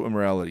of sexual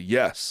immorality?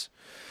 Yes.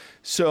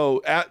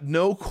 So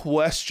no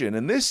question.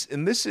 And this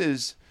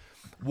is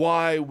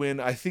why when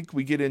I think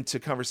we get into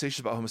conversations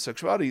about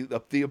homosexuality,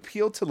 the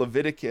appeal to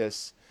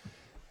Leviticus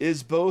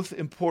is both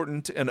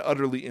important and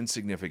utterly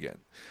insignificant.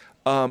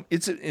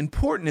 It's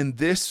important in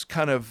this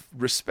kind of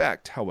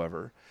respect,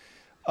 however.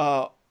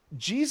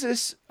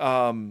 Jesus,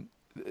 the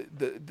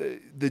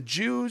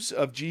Jews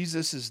of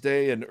Jesus'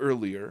 day and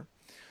earlier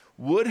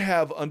would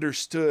have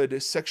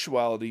understood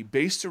sexuality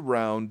based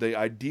around the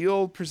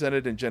ideal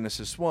presented in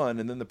Genesis 1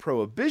 and then the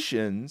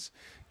prohibitions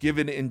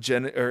given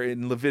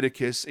in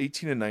Leviticus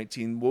 18 and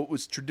 19, what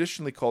was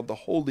traditionally called the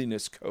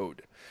Holiness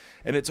Code.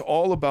 And it's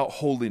all about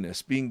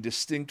holiness, being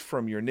distinct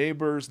from your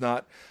neighbors,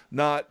 not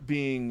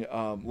being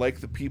like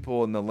the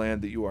people in the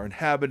land that you are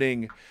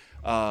inhabiting,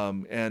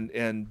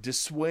 and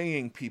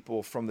dissuading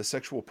people from the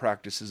sexual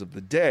practices of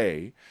the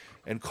day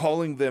and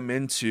calling them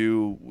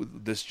into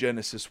this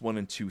Genesis 1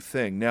 and 2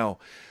 thing. Now,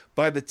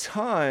 by the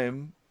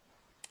time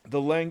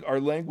our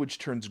language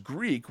turns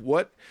Greek,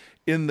 what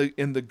in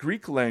the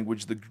Greek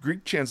language, the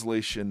Greek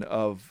translation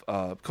of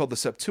called the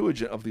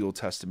Septuagint of the Old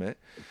Testament,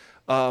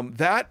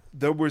 that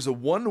there was a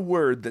one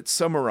word that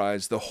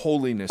summarized the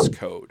holiness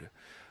code,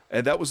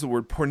 and that was the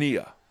word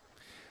porneia.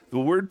 The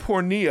word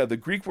porneia, the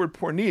Greek word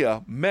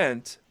porneia,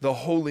 meant the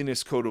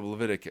holiness code of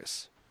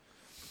Leviticus.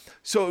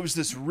 So it was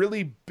this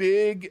really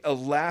big,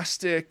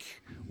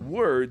 elastic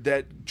word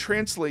that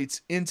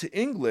translates into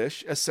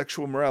English as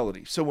sexual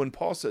morality. So when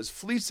Paul says,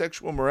 flee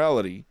sexual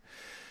morality,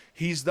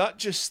 he's not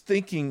just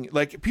thinking,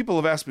 like people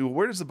have asked me, well,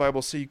 where does the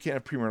Bible say you can't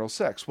have premarital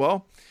sex?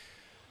 Well,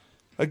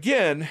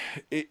 again,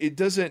 it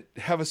doesn't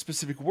have a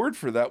specific word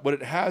for that. What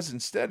it has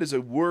instead is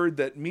a word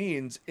that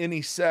means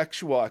any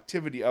sexual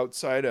activity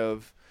outside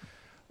of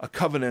a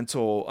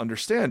covenantal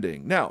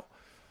understanding. Now,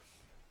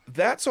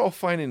 that's all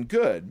fine and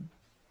good.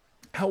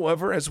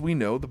 However, as we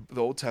know, the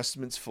Old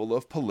Testament's full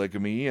of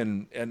polygamy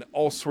and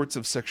all sorts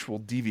of sexual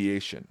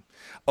deviation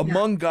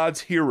among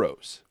God's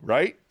heroes,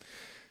 right?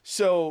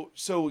 So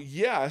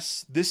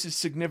yes, this is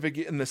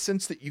significant in the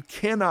sense that you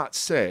cannot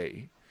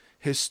say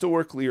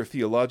historically or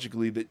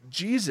theologically that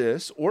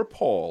Jesus or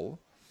Paul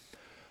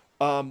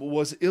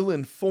was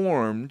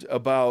ill-informed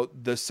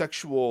about the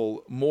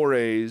sexual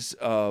mores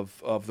of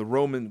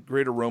the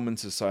greater Roman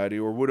society,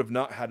 or would have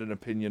not had an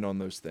opinion on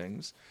those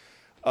things.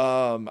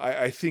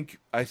 I think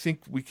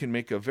we can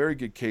make a very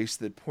good case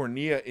that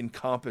porneia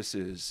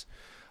encompasses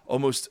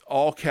almost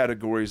all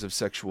categories of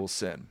sexual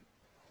sin.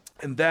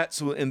 And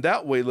so in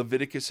that way,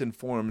 Leviticus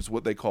informs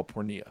what they call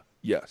porneia.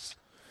 Yes.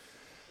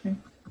 Okay.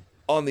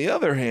 On the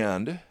other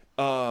hand,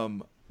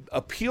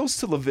 appeals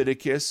to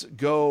Leviticus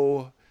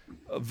go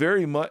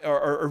very much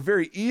are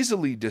very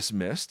easily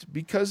dismissed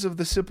because of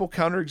the simple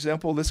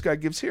counterexample this guy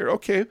gives here.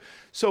 Okay,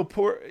 so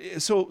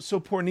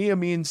porneia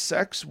means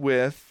sex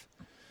with,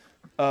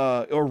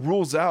 or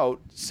rules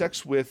out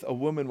sex with a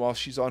woman while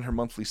she's on her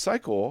monthly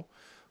cycle.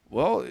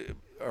 Well,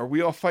 are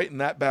we all fighting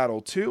that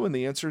battle too? And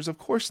the answer is, of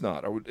course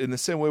not. In the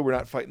same way, we're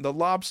not fighting the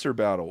lobster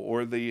battle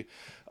or the,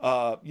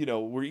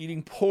 we're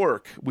eating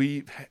pork.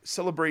 We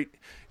celebrate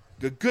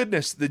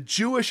the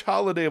Jewish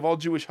holiday of all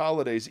Jewish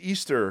holidays,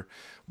 Easter,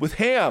 with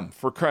ham,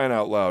 for crying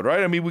out loud,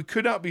 right? I mean, we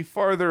could not be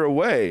farther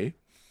away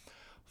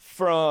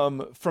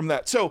from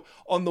that. So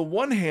on the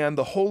one hand,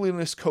 the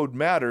holiness code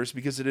matters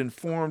because it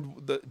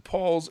informed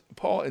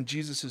Paul and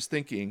Jesus's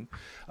thinking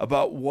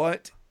about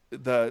what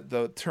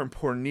the term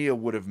porneia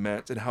would have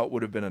meant and how it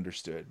would have been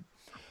understood.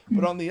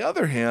 But on the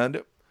other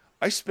hand,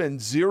 I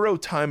spend zero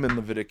time in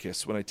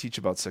Leviticus when I teach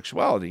about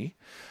sexuality,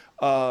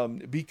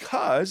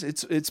 because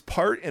it's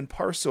part and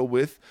parcel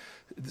with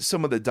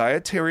some of the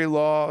dietary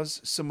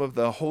laws, some of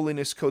the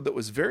holiness code that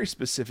was very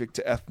specific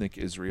to ethnic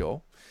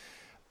Israel.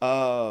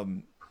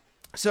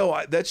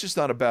 So that's just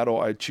not a battle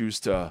I choose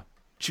to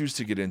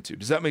get into.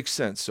 Does that make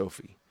sense,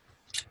 Sophie?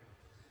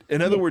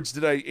 In other words,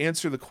 did I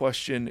answer the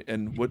question,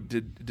 and what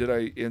did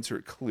I answer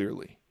it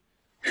clearly?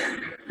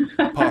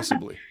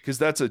 Possibly, because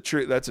that's a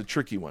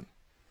tricky one.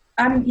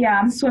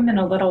 I'm swimming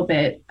a little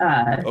bit.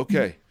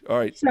 Okay, all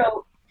right.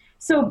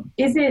 So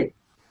is it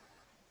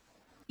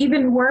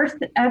even worth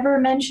ever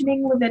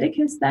mentioning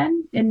Leviticus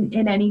then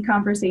in any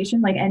conversation,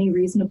 like any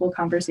reasonable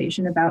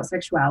conversation about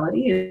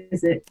sexuality?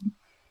 Is it?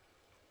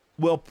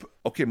 Well,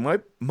 okay, my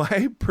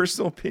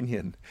personal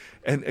opinion,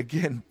 and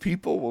again,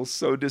 people will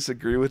so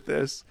disagree with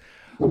this.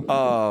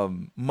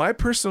 My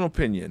personal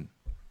opinion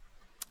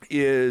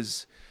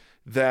is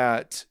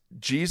that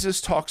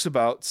Jesus talks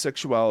about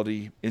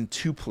sexuality in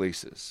two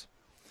places.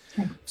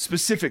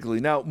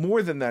 Specifically. Now,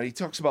 more than that, he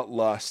talks about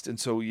lust. And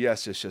so,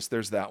 yes,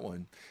 there's that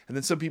one. And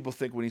then some people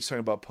think when he's talking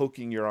about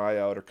poking your eye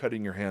out or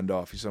cutting your hand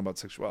off, he's talking about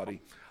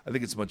sexuality. I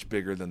think it's much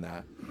bigger than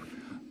that.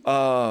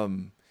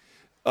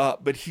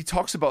 But he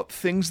talks about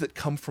things that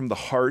come from the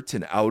heart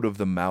and out of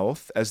the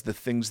mouth as the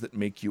things that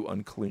make you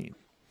unclean.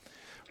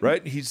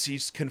 Right?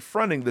 He's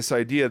confronting this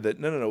idea that,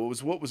 no, it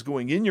was what was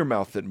going in your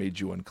mouth that made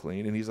you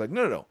unclean. And he's like,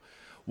 no.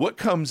 What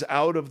comes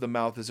out of the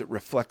mouth as it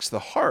reflects the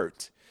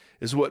heart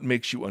is what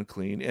makes you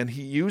unclean. And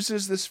he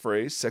uses this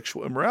phrase,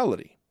 sexual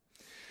immorality.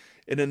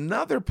 In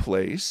another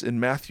place, in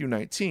Matthew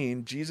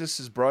 19,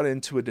 Jesus is brought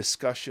into a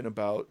discussion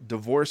about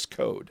divorce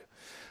code,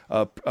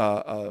 a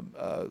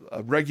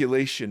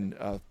regulation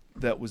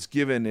that was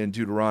given in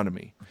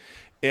Deuteronomy.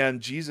 And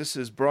Jesus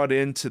is brought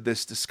into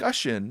this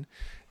discussion,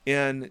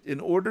 and in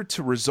order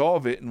to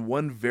resolve it in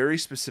one very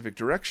specific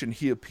direction,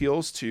 he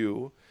appeals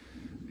to,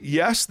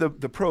 yes, the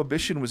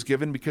prohibition was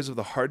given because of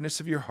the hardness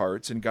of your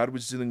hearts, and God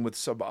was dealing with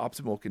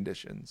suboptimal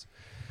conditions.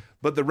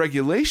 But the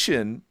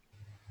regulation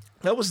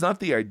That was not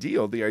the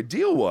ideal. The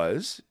ideal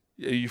was,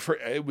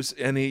 it was,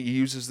 and he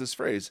uses this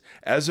phrase,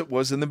 as it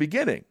was in the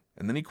beginning.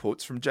 And then he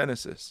quotes from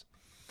Genesis.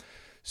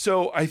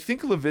 So I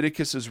think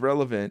Leviticus is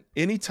relevant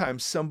anytime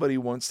somebody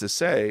wants to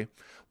say,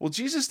 well,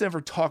 Jesus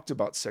never talked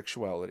about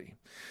sexuality.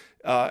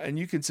 And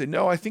you can say,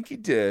 no, I think he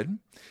did.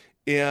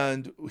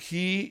 And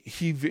he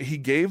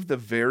gave the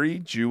very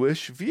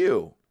Jewish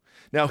view.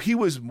 Now, he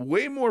was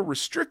way more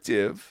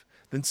restrictive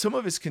than some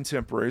of his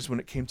contemporaries when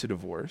it came to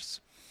divorce.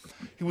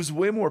 He was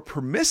way more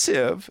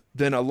permissive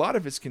than a lot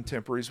of his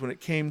contemporaries when it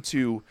came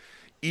to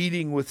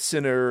eating with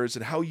sinners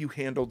and how you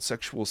handled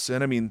sexual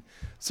sin. I mean,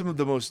 some of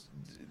the most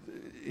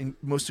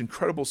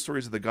incredible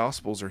stories of the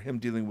Gospels are him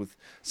dealing with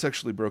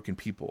sexually broken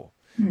people,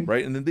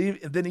 right? And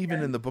then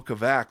even in the book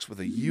of Acts with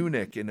a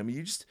eunuch, and I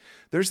mean,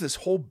 there's this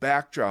whole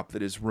backdrop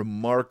that is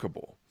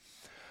remarkable.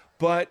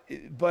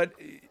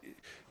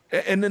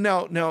 And then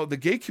now the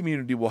gay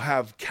community will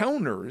have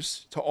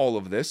counters to all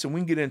of this, and we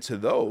can get into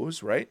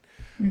those, right?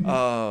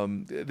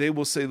 They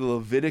will say the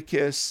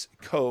Leviticus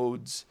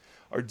codes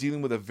are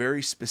dealing with a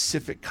very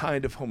specific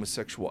kind of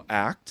homosexual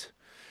act,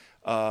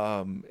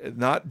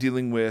 not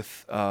dealing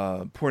with,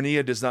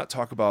 pornea does not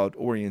talk about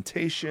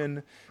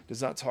orientation,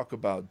 does not talk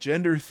about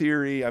gender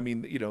theory. I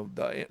mean,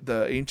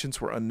 the ancients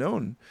were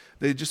unknown.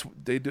 They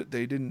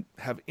didn't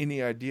have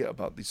any idea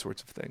about these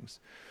sorts of things.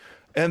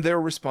 And there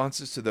are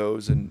responses to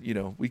those, and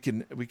we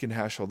can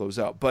hash all those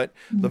out. But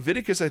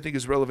Leviticus, I think,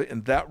 is relevant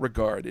in that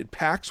regard. It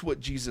packs what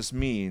Jesus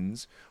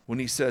means when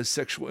he says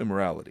sexual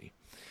immorality.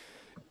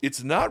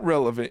 It's not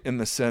relevant in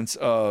the sense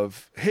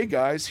of, hey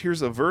guys,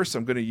 here's a verse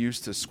I'm going to use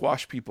to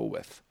squash people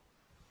with.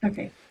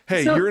 Okay.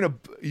 Hey,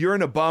 you're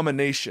an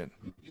abomination,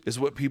 is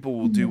what people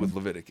will do with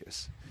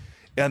Leviticus.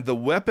 And the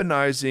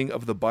weaponizing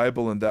of the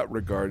Bible in that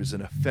regard is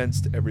an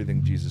offense to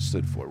everything Jesus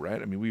stood for,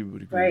 right? I mean, we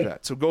would agree with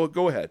that. So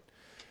go ahead.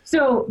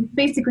 So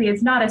basically,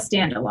 it's not a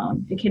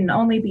standalone. It can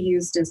only be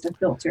used as a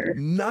filter.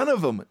 None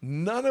of them are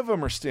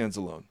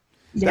standalone.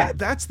 Yeah.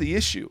 That's the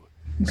issue.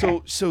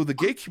 Okay. So the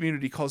gay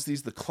community calls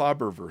these the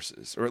clobber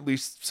verses, or at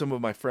least some of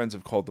my friends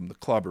have called them the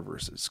clobber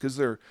verses, because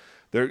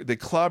they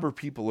clobber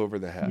people over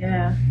the head.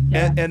 Yeah.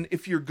 And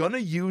if you're going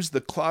to use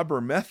the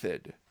clobber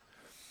method,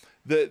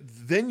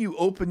 then you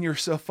open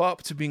yourself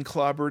up to being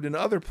clobbered in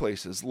other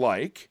places.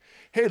 Like,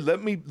 hey,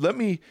 let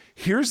me.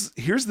 Here's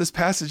this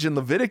passage in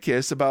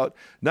Leviticus about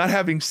not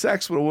having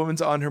sex when a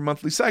woman's on her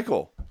monthly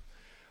cycle.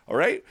 All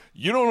right,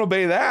 you don't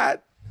obey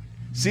that.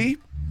 See,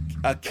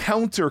 a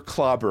counter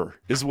clobber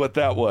is what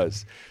that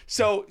was.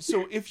 So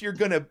if you're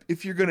gonna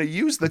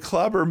use the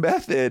clobber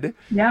method,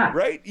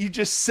 right, you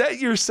just set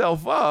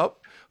yourself up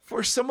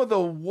for some of the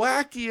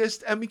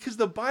wackiest, and because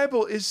the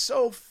Bible is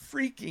so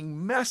freaking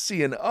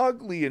messy and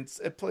ugly in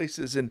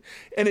places, and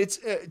it's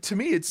to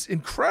me it's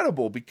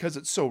incredible because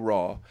it's so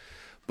raw,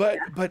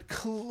 but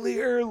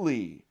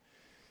clearly,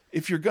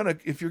 if you're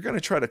gonna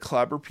try to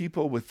clobber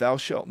people with thou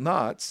shalt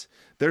nots,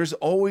 there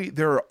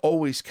are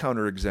always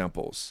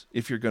counterexamples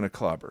if you're gonna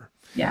clobber.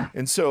 Yeah.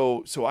 And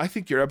so I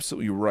think you're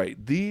absolutely right.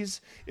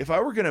 If I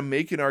were gonna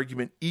make an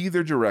argument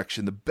either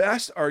direction, the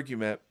best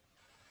argument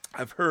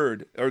I've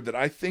heard, or that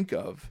I think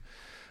of,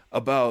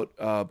 about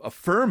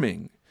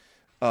affirming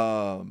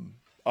our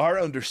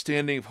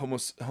understanding of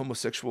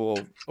homosexual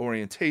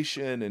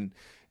orientation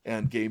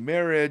and gay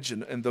marriage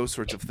and those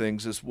sorts of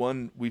things is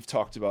one we've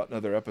talked about in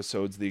other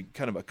episodes, the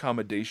kind of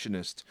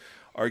accommodationist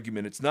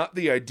argument. It's not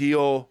the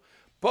ideal,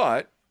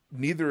 but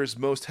neither is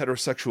most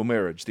heterosexual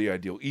marriage the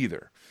ideal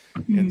either.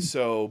 And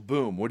so,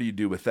 boom, what do you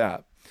do with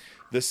that?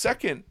 The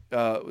second,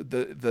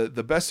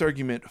 the best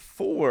argument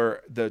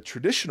for the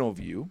traditional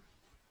view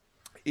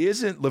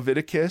isn't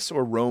Leviticus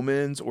or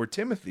Romans or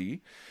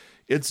Timothy.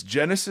 It's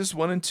Genesis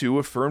 1 and 2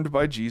 affirmed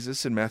by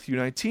Jesus in Matthew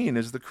 19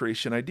 as the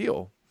creation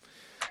ideal.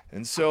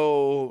 And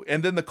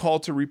then the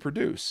call to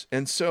reproduce.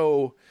 And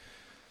so,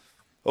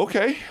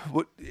 okay,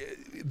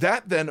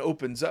 that then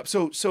opens up.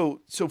 So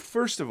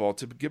first of all,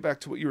 to get back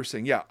to what you were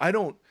saying, I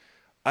don't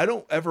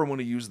ever want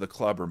to use the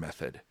clobber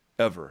method,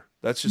 ever.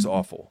 That's just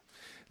awful.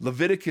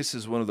 Leviticus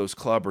is one of those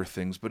clobber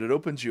things, but it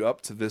opens you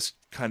up to this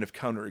kind of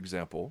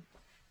counterexample.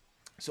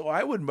 So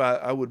I would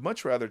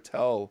much rather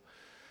tell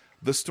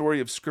the story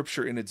of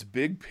Scripture in its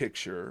big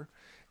picture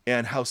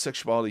and how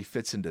sexuality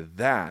fits into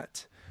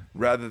that,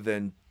 rather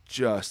than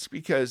just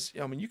because,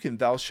 you can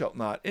thou shalt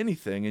not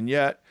anything, and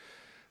yet,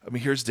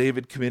 here's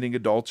David committing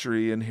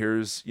adultery, and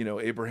here's,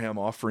 Abraham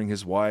offering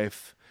his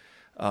wife,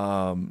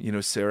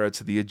 Sarah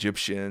to the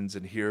Egyptians,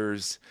 and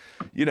here's,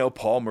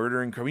 Paul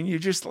murdering. You're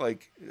just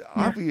like,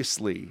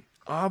 obviously,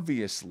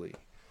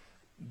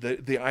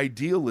 the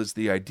ideal is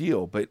the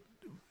ideal, but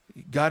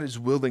God is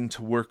willing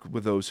to work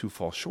with those who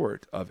fall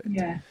short of it.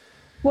 Yeah.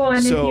 Well,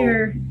 and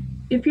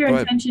if your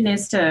intention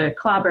is to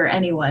clobber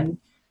anyone,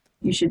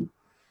 you should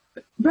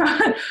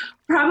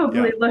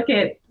probably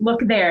look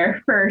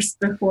there first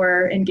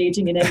before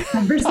engaging in any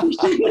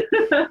conversation.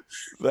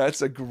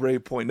 That's a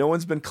great point. No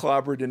one's been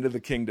clobbered into the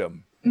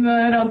kingdom.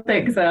 No, I don't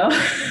think so.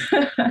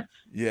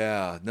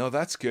 Yeah, no,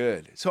 that's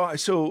good.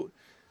 So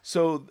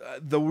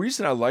the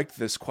reason I liked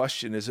this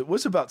question is it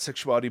was about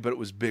sexuality, but it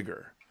was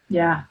bigger.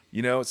 Yeah.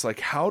 It's like,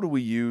 how do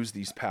we use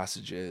these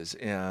passages?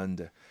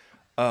 And,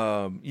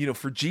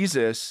 for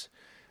Jesus,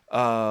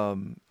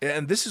 and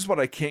this is what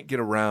I can't get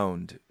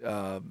around.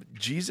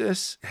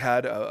 Jesus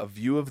had a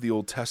view of the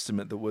Old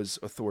Testament that was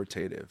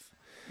authoritative.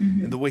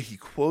 Mm-hmm. And the way he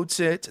quotes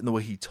it and the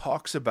way he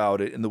talks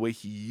about it and the way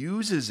he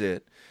uses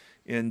it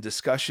in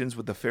discussions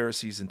with the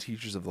Pharisees and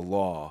teachers of the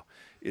law,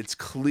 it's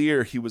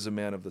clear he was a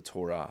man of the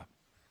Torah.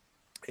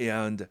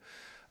 And,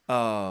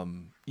 that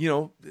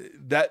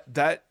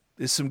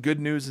is some good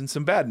news and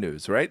some bad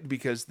news, right?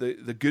 Because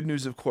the good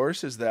news, of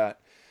course, is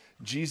that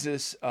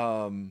Jesus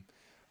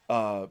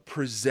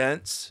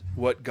presents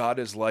what God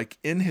is like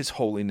in his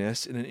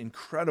holiness in an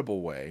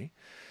incredible way.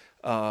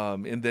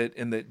 And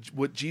that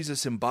what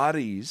Jesus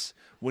embodies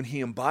when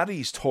he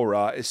embodies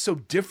Torah is so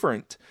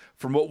different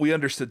from what we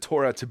understood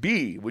Torah to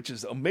be, which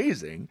is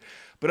amazing.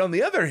 But on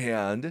the other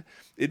hand,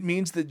 it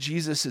means that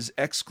Jesus is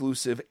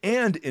exclusive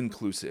and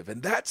inclusive.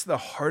 And that's the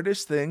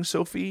hardest thing,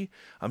 Sophie.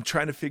 I'm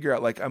trying to figure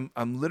out,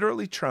 I'm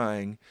literally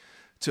trying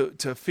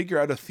to figure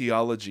out a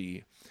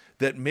theology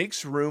that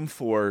makes room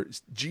for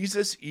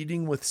Jesus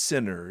eating with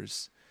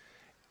sinners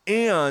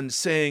and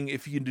saying,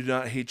 if you do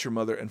not hate your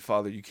mother and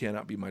father, you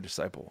cannot be my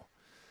disciple.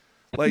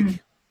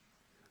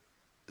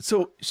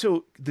 So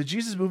the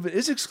Jesus movement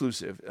is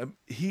exclusive.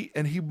 He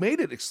made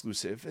it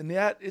exclusive, and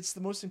yet it's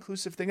the most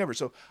inclusive thing ever.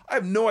 So I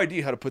have no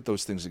idea how to put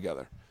those things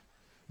together.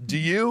 Do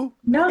you?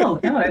 No,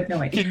 I have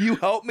no idea. Can you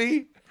help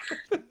me?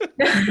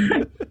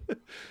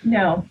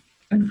 No,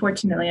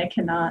 unfortunately, I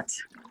cannot.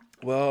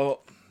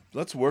 Well,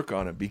 let's work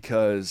on it,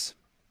 because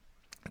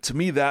to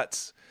me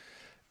that's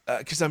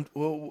because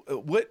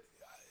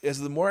as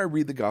the more I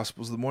read the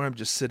Gospels, the more I'm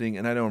just sitting,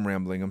 and I know I'm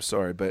rambling. I'm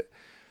sorry, but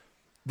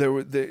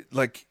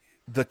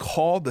the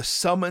call, the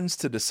summons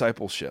to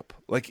discipleship,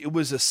 it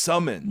was a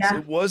summons. Yeah.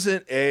 It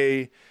wasn't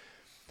a,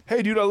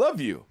 hey, dude, I love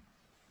you.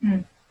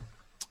 Mm.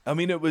 I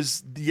mean, it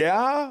was,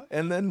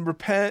 and then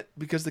repent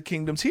because the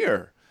kingdom's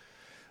here.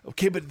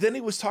 Okay, but then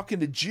he was talking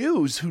to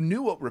Jews who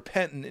knew what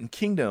repentant and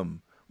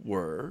kingdom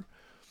were.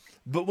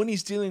 But when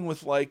he's dealing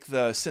with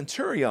the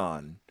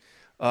centurion,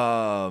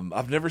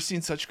 I've never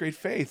seen such great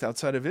faith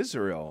outside of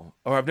Israel,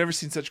 or I've never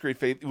seen such great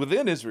faith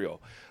within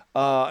Israel.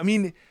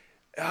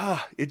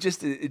 It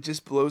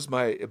just blows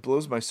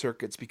my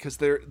circuits, because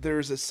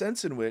there's a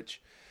sense in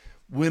which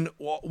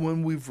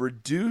when we've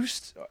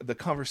reduced the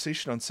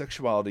conversation on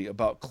sexuality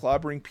about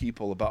clobbering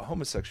people, about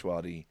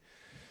homosexuality,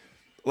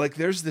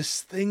 there's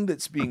this thing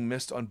that's being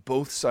missed on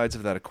both sides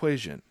of that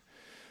equation,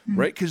 mm-hmm.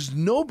 right? Because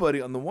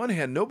on the one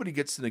hand, nobody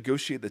gets to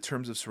negotiate the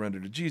terms of surrender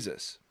to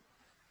Jesus,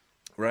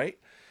 right?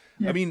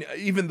 Yeah. I mean,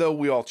 even though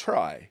we all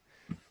try,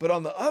 but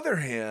on the other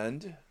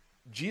hand,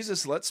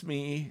 Jesus lets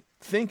me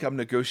think I'm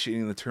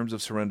negotiating the terms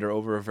of surrender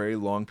over a very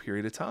long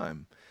period of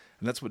time.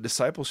 And that's what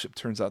discipleship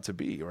turns out to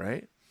be,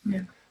 right?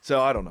 Yeah.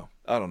 So I don't know.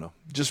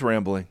 Just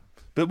rambling.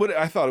 But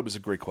I thought it was a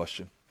great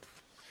question.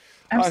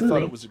 Absolutely. I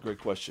thought it was a great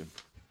question.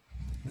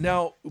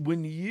 Now,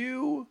 when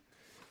you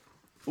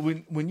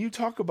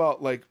talk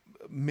about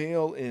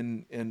male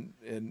and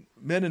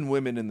men and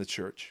women in the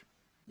church,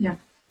 yeah.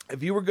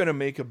 If you were going to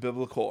make a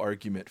biblical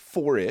argument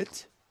for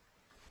it,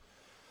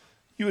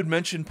 you would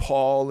mention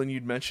Paul and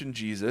you'd mention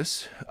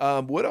Jesus.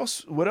 What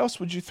else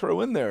would you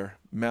throw in there?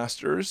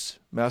 Masters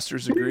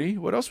agree.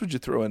 What else would you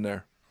throw in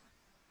there?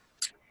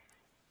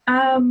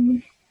 I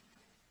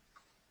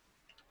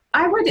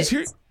would.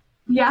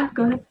 Yeah,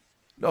 go ahead.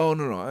 Oh,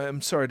 no.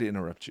 I'm sorry to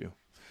interrupt you.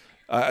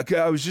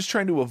 I was just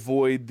trying to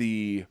avoid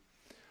the.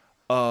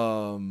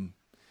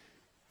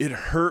 It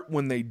hurt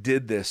when they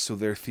did this, so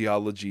their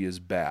theology is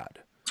bad.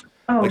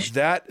 Oh,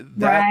 that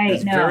right,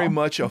 is very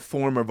much a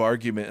form of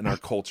argument in our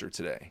culture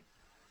today.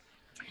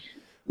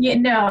 Yeah,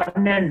 no.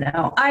 And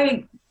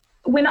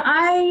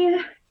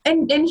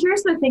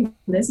here's the thing.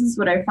 This is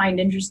what I find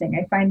interesting.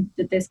 I find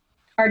that this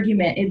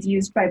argument is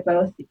used by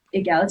both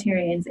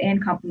egalitarians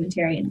and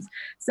complementarians.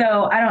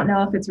 So I don't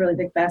know if it's really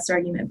the best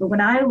argument, but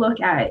when I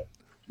look at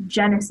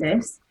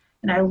Genesis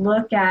and I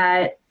look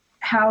at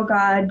how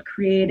God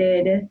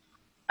created,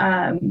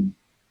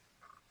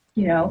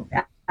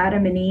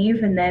 Adam and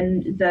Eve, and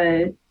then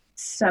the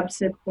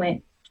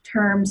subsequent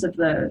terms of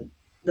the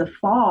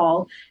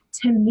fall,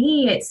 to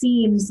me, it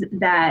seems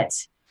that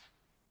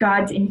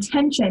God's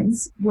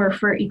intentions were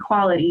for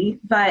equality,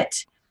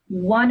 but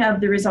one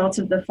of the results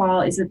of the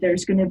fall is that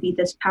there's going to be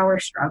this power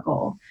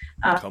struggle.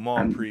 Come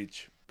on,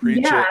 preach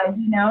yeah,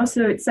 it.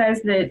 So it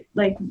says that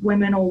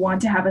women will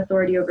want to have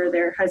authority over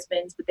their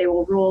husbands, but they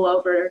will rule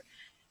over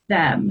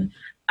them.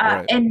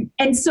 Right. And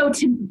so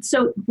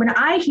when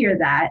I hear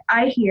that,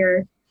 I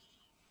hear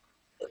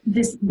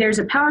there's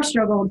a power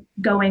struggle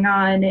going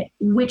on,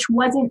 which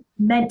wasn't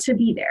meant to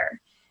be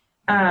there.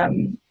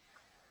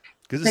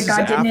 Because this is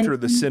after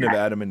the sin of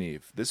Adam and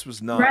Eve. This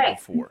was not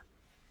before.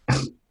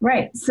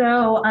 Right.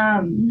 So,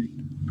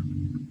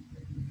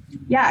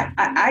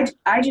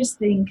 I just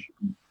think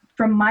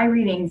from my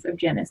readings of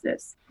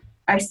Genesis,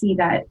 I see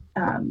that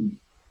men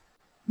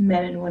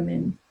and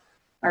women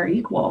are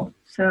equal.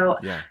 So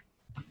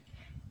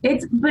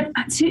but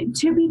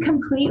to be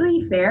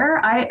completely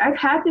fair, I've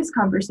had this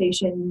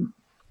conversation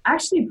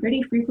actually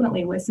pretty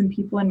frequently with some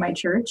people in my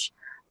church.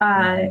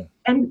 Mm-hmm.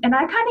 And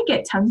I kind of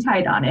get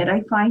tongue-tied on it.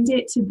 I find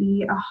it to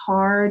be a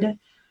hard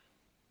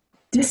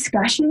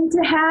discussion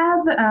to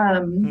have.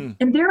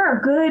 And there are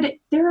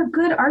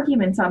good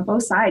arguments on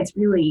both sides,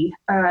 really.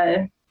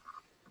 And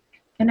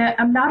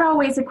I'm not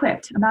always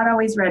equipped. I'm not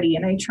always ready,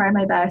 and I try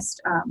my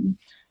best.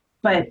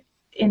 But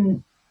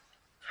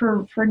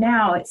for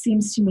now, it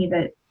seems to me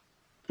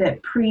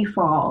that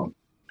pre-fall,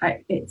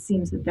 it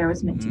seems that there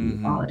was meant to be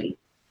equality.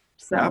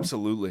 So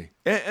Absolutely,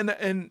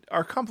 and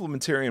our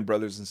complementarian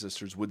brothers and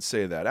sisters would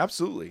say that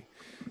absolutely.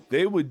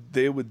 They would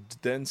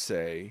then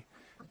say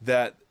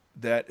that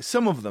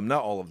some of them,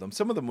 not all of them,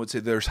 some of them would say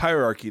there's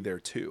hierarchy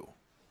there too.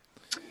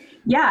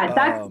 Yeah,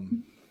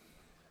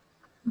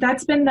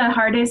 that's been the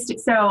hardest.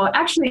 So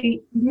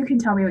actually, you can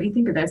tell me what you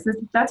think of this.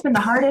 That's been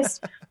the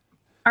hardest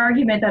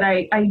argument that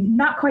I'm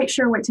not quite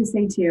sure what to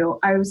say to.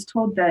 I was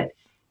told that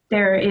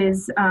there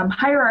is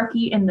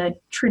hierarchy in the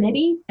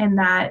Trinity, and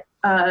that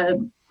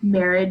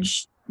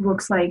marriage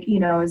looks like,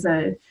 is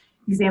a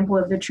example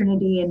of the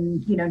Trinity,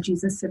 and,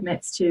 Jesus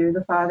submits to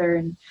the Father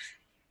and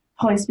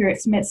Holy Spirit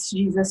submits to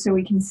Jesus, so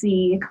we can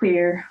see a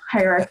clear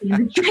hierarchy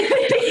in the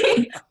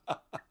Trinity.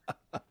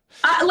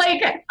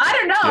 I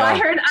don't know.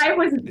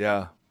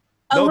 Yeah.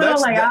 I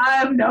was I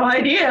have no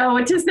idea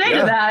what to say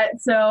to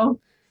that. So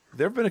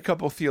there have been a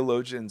couple of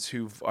theologians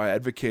who've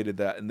advocated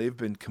that, and they've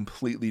been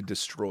completely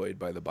destroyed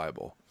by the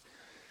Bible.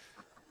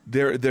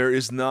 There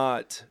is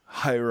not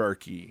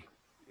hierarchy.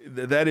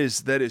 That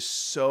is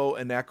so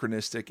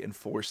anachronistic and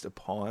forced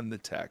upon the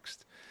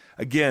text.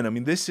 Again, I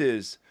mean, this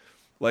is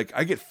like,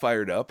 I get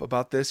fired up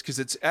about this because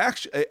it's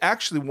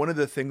actually one of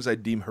the things I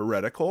deem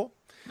heretical.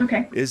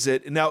 Okay. Is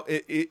it now?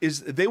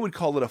 They would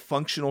call it a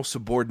functional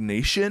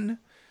subordination.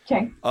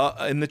 Okay.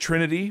 In the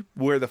Trinity,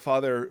 where the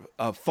Father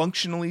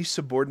functionally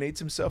subordinates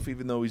himself,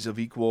 even though he's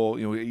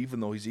even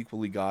though he's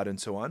equally God, and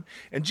so on.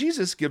 And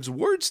Jesus gives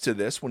words to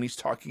this when he's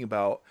talking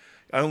about,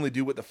 I only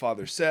do what the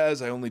Father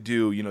says. I only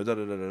do, da da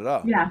da da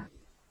da. Yeah.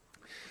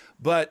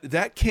 But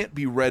that can't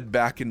be read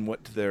back in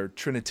what their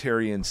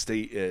Trinitarian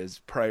state is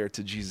prior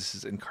to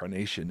Jesus'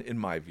 incarnation, in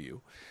my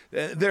view.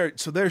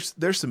 There's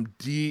some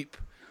deep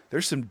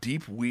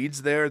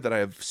weeds there that I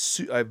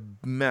have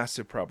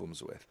massive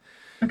problems with.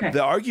 Okay.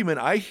 The argument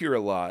I hear a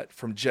lot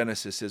from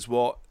Genesis is,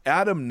 well,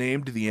 Adam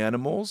named the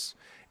animals,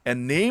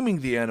 and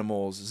naming the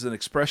animals is an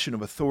expression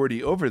of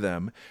authority over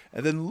them.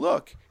 And then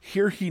look,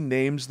 here he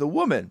names the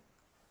woman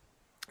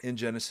in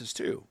Genesis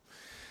 2.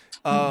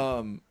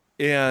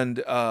 And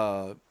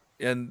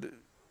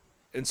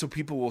so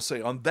people will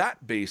say, on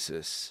that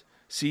basis,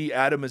 see,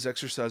 Adam is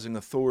exercising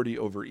authority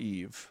over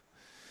Eve.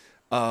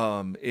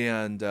 And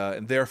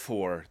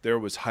therefore there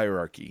was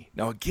hierarchy.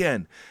 Now,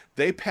 again,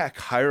 they pack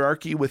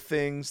hierarchy with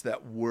things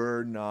that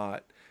were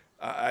not,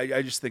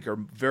 I just think are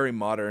very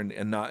modern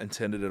and not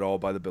intended at all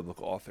by the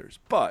biblical authors.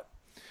 But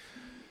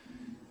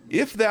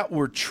if that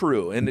were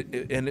true, and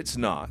it's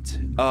not,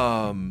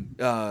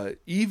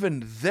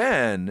 even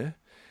then,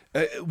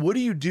 what do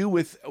you do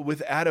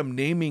with Adam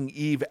naming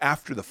Eve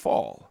after the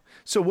fall?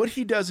 So what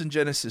he does in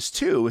Genesis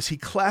 2 is he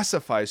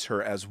classifies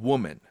her as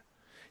woman.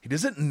 He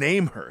doesn't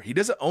name her. He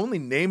doesn't only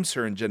names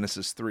her in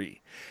Genesis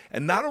 3.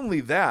 And not only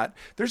that,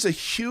 there's a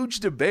huge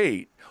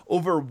debate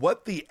over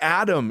what the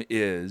Adam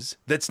is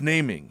that's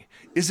naming.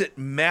 Is it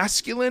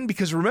masculine?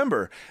 Because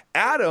remember,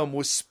 Adam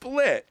was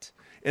split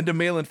into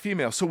male and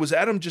female. So was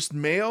Adam just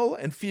male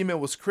and female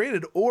was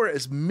created? Or,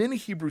 as many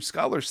Hebrew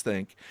scholars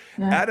think,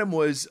 Adam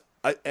was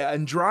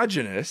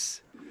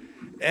androgynous.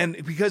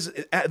 And because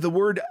the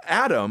word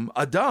Adam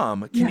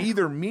can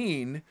either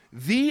mean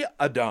the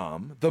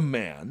Adam, the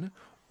man,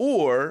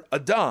 or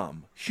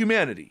Adam,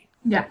 humanity.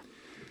 Yeah.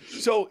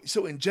 So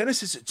in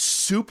Genesis, it's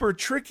super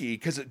tricky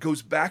because it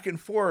goes back and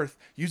forth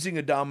using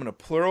Adam in a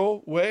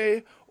plural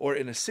way or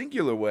in a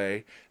singular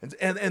way.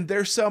 And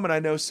there's some, and I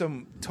know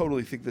some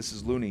totally think this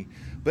is loony,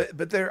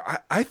 but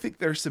I think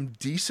there's some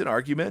decent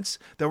arguments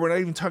that we're not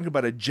even talking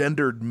about a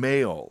gendered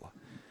male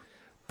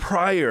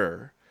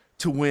prior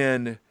to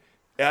when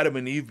Adam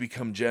and Eve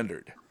become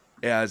gendered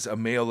as a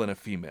male and a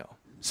female.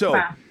 So.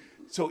 Wow.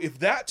 So if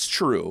that's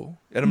true,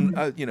 and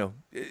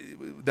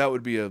that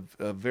would be a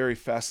very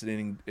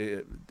fascinating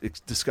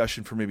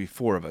discussion for maybe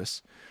four of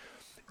us.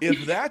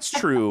 If that's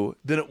true,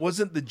 then it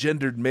wasn't the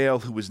gendered male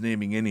who was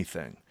naming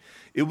anything.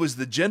 It was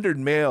the gendered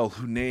male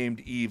who named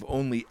Eve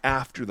only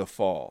after the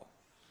fall.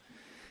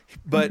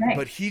 But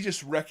he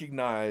just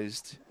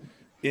recognized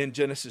in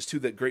Genesis 2,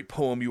 that great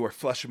poem, "You are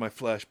flesh of my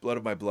flesh, blood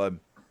of my blood.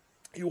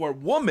 You are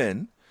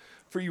woman,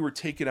 for you were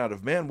taken out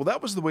of man." Well,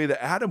 that was the way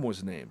that Adam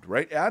was named,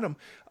 right?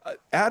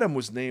 Adam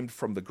was named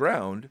from the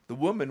ground. The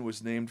woman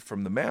was named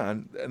from the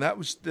man, and that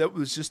was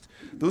just,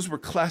 those were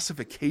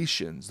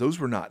classifications. Those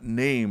were not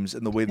names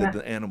in the way that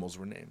the animals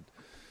were named.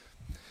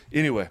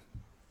 Anyway,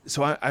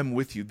 so I'm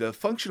with you. The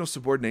functional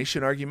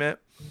subordination argument,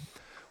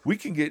 we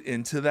can get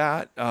into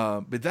that,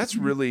 but that's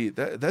really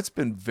that's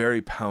been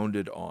very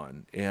pounded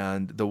on,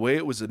 and the way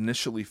it was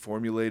initially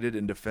formulated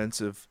in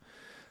defense of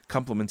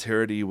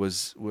complementarity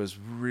was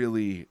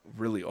really,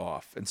 really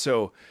off. And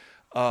so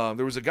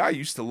There was a guy I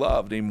used to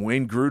love named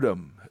Wayne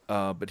Grudem,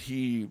 but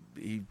he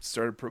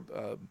started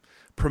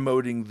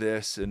promoting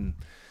this, and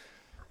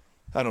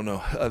I don't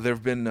know. There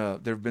have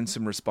been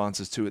some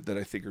responses to it that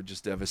I think are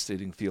just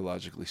devastating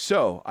theologically.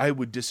 So I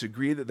would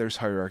disagree that there's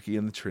hierarchy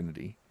in the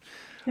Trinity.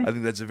 I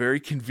think that's very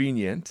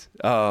convenient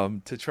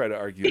to try to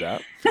argue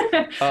that.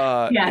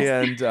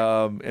 Yes.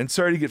 And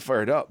sorry to get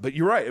fired up, but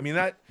you're right. I mean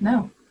that.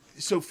 No.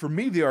 So for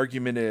me, the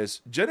argument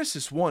is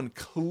Genesis 1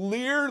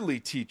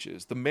 clearly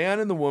teaches the man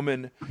and the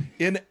woman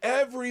in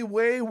every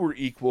way were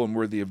equal and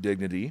worthy of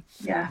dignity.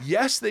 Yeah.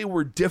 Yes, they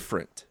were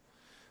different.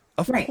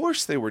 Of Right.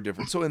 course they were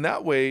different. So in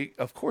that way,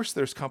 of course,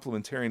 there's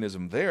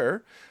complementarianism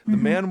there. The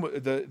man,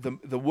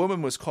 the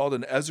woman was called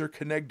an ezer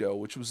kenegdo,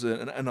 which was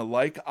an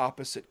alike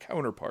opposite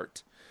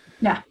counterpart.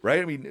 Yeah.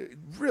 Right? I mean,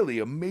 really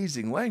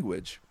amazing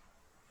language.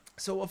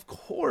 So of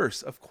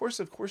course,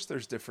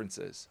 there's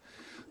differences.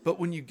 But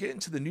when you get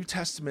into the New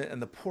Testament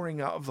and the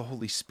pouring out of the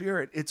Holy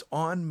Spirit, it's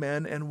on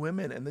men and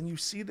women. And then you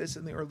see this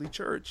in the early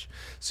church.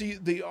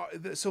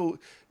 So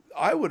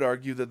I would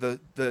argue that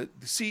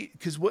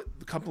because what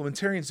the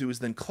complementarians do is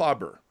then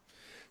clobber.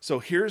 So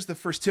here's the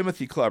 1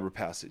 Timothy clobber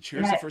passage.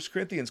 Here's the 1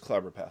 Corinthians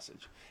clobber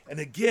passage. And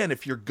again,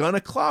 if you're going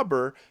to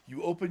clobber,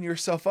 you open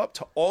yourself up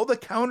to all the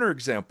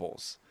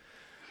counterexamples,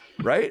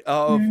 right?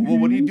 Well,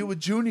 what do you do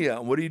with Junia?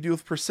 And what do you do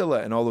with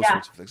Priscilla? And all those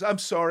sorts of things. I'm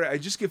sorry. I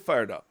just get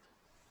fired up.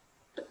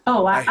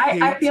 Oh,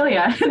 I feel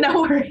you.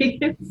 No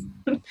worries.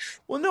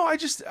 Well, no,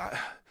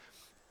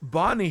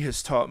 Bonnie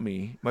has taught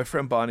me, my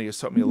friend Bonnie has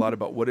taught me a lot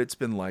about what it's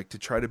been like to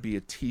try to be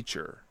a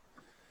teacher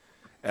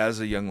as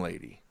a young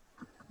lady.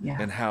 Yeah.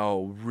 And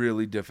how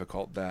really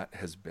difficult that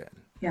has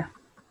been. Yeah.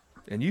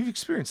 And you've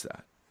experienced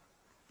that.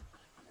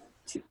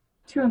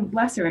 To a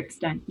lesser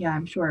extent, yeah,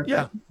 I'm sure.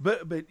 Yeah,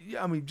 but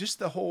yeah, I mean, just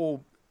the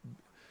whole.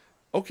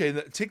 Okay,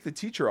 take the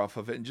teacher off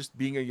of it, and just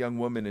being a young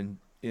woman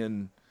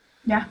in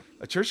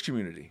a church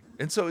community,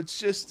 and so it's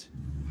just,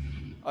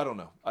 I don't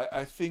know.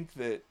 I think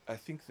this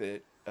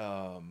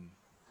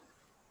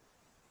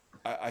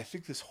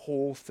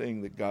whole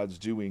thing that God's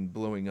doing,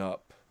 blowing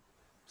up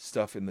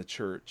stuff in the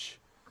church.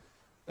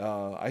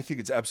 I think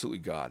it's absolutely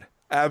God.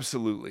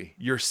 Absolutely.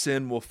 Your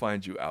sin will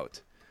find you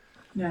out.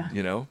 Yeah.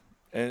 You know?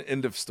 And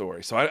end of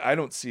story. So I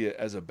don't see it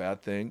as a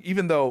bad thing,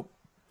 even though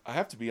I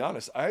have to be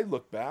honest, I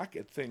look back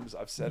at things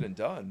I've said and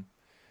done,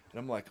 and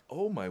I'm like,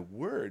 oh my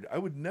word, I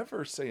would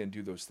never say and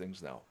do those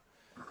things now.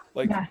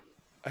 Like,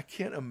 I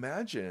can't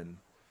imagine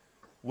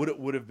what it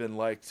would have been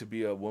like to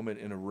be a woman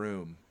in a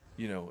room,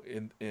 you know,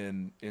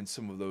 in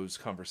some of those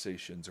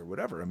conversations or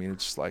whatever. I mean,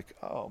 it's just like,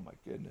 oh my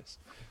goodness.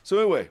 So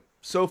anyway,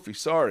 Sophie,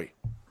 sorry.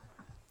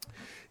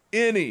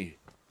 Any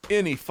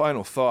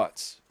final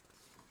thoughts?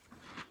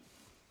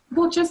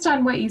 Well, just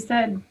on what you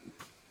said,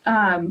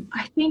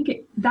 I think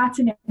that's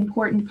an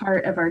important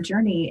part of our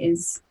journey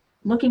is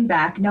looking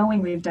back,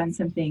 knowing we've done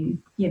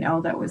something, you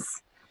know, that was,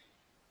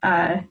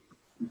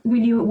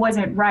 we knew it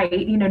wasn't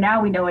right. You know,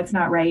 now we know it's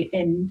not right,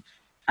 and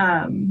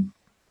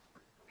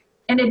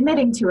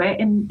admitting to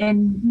it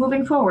and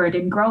moving forward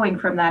and growing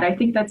from that. I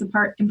think that's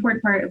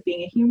important part of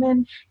being a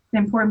human, an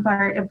important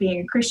part of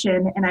being a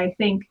Christian. And I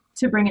think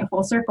to bring it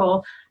full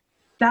circle,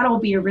 that'll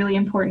be a really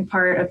important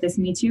part of this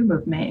Me Too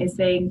movement is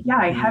saying, yeah,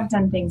 I have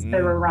done things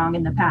that were wrong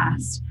in the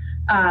past.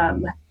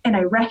 And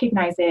I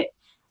recognize it,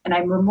 and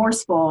I'm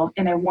remorseful,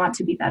 and I want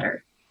to be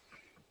better.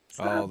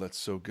 So. Oh, that's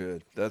so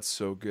good. That's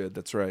so good.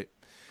 That's right.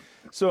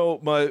 So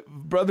my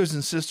brothers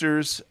and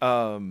sisters,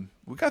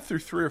 we got through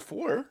 3 or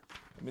 4.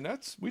 I mean,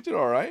 we did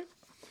all right.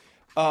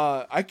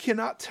 I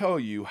cannot tell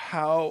you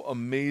how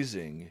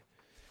amazing.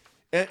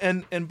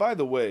 And by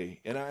the way,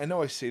 and I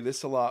know I say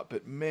this a lot,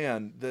 but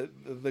man,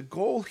 the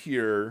goal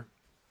here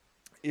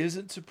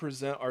isn't to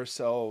present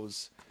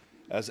ourselves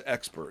as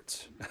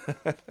experts,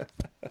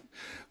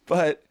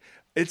 but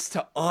it's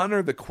to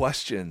honor the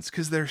questions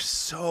because they're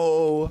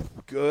so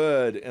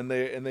good, and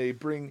they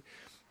bring,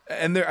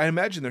 and I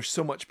imagine there's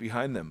so much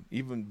behind them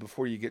even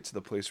before you get to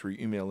the place where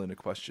you email in a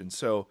question.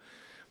 So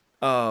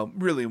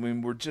really, I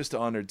mean, we're just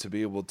honored to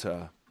be able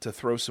to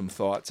throw some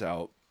thoughts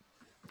out,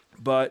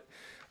 but.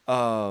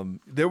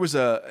 There was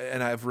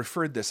and I've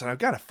referred this, and I've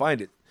got to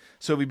find it.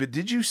 So, but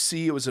did you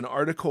see it was an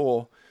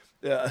article,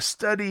 a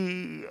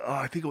study,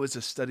 I think it was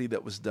a study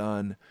that was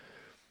done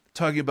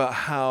talking about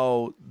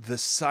how the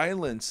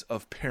silence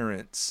of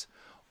parents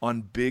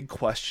on big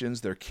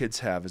questions their kids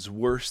have is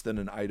worse than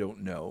an I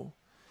don't know.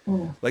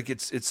 Like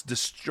it's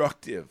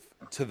destructive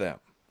to them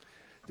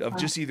of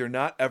just either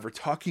not ever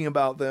talking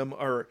about them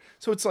or,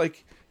 so it's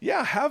like,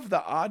 yeah, have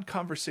the odd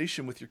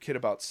conversation with your kid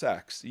about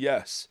sex.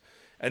 Yes.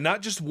 And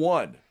not just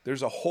one.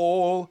 There's a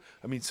whole,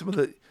 I mean,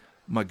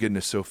 my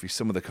goodness, Sophie,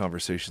 some of the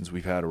conversations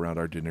we've had around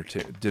our dinner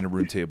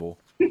room table.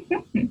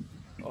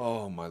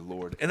 Oh, my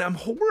Lord. And I'm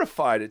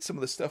horrified at some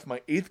of the stuff my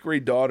 8th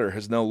grade daughter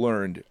has now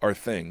learned are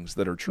things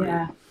that are true.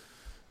 Yeah.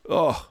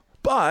 Oh,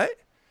 but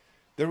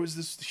there was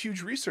this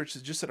huge research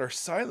that just said our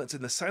silence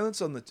and the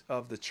silence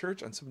of the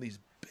church on some of these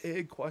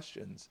big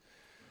questions,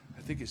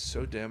 I think is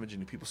so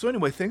damaging to people. So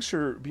anyway, thanks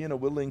for being a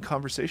willing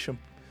conversation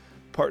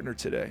partner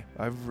today.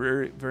 I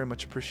very, very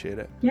much appreciate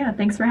it. Yeah,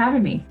 thanks for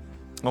having me.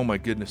 Oh my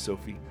goodness,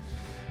 Sophie.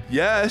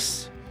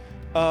 Yes.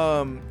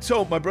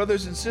 So my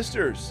brothers and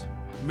sisters,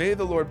 may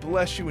the Lord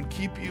bless you and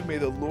keep you. May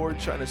the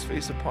Lord shine his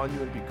face upon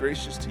you and be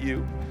gracious to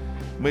you.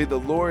 May the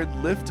Lord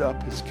lift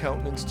up his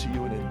countenance to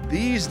you, and in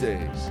these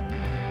days,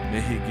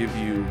 may he give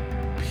you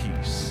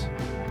peace.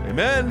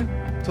 Amen.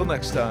 Till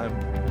next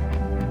time.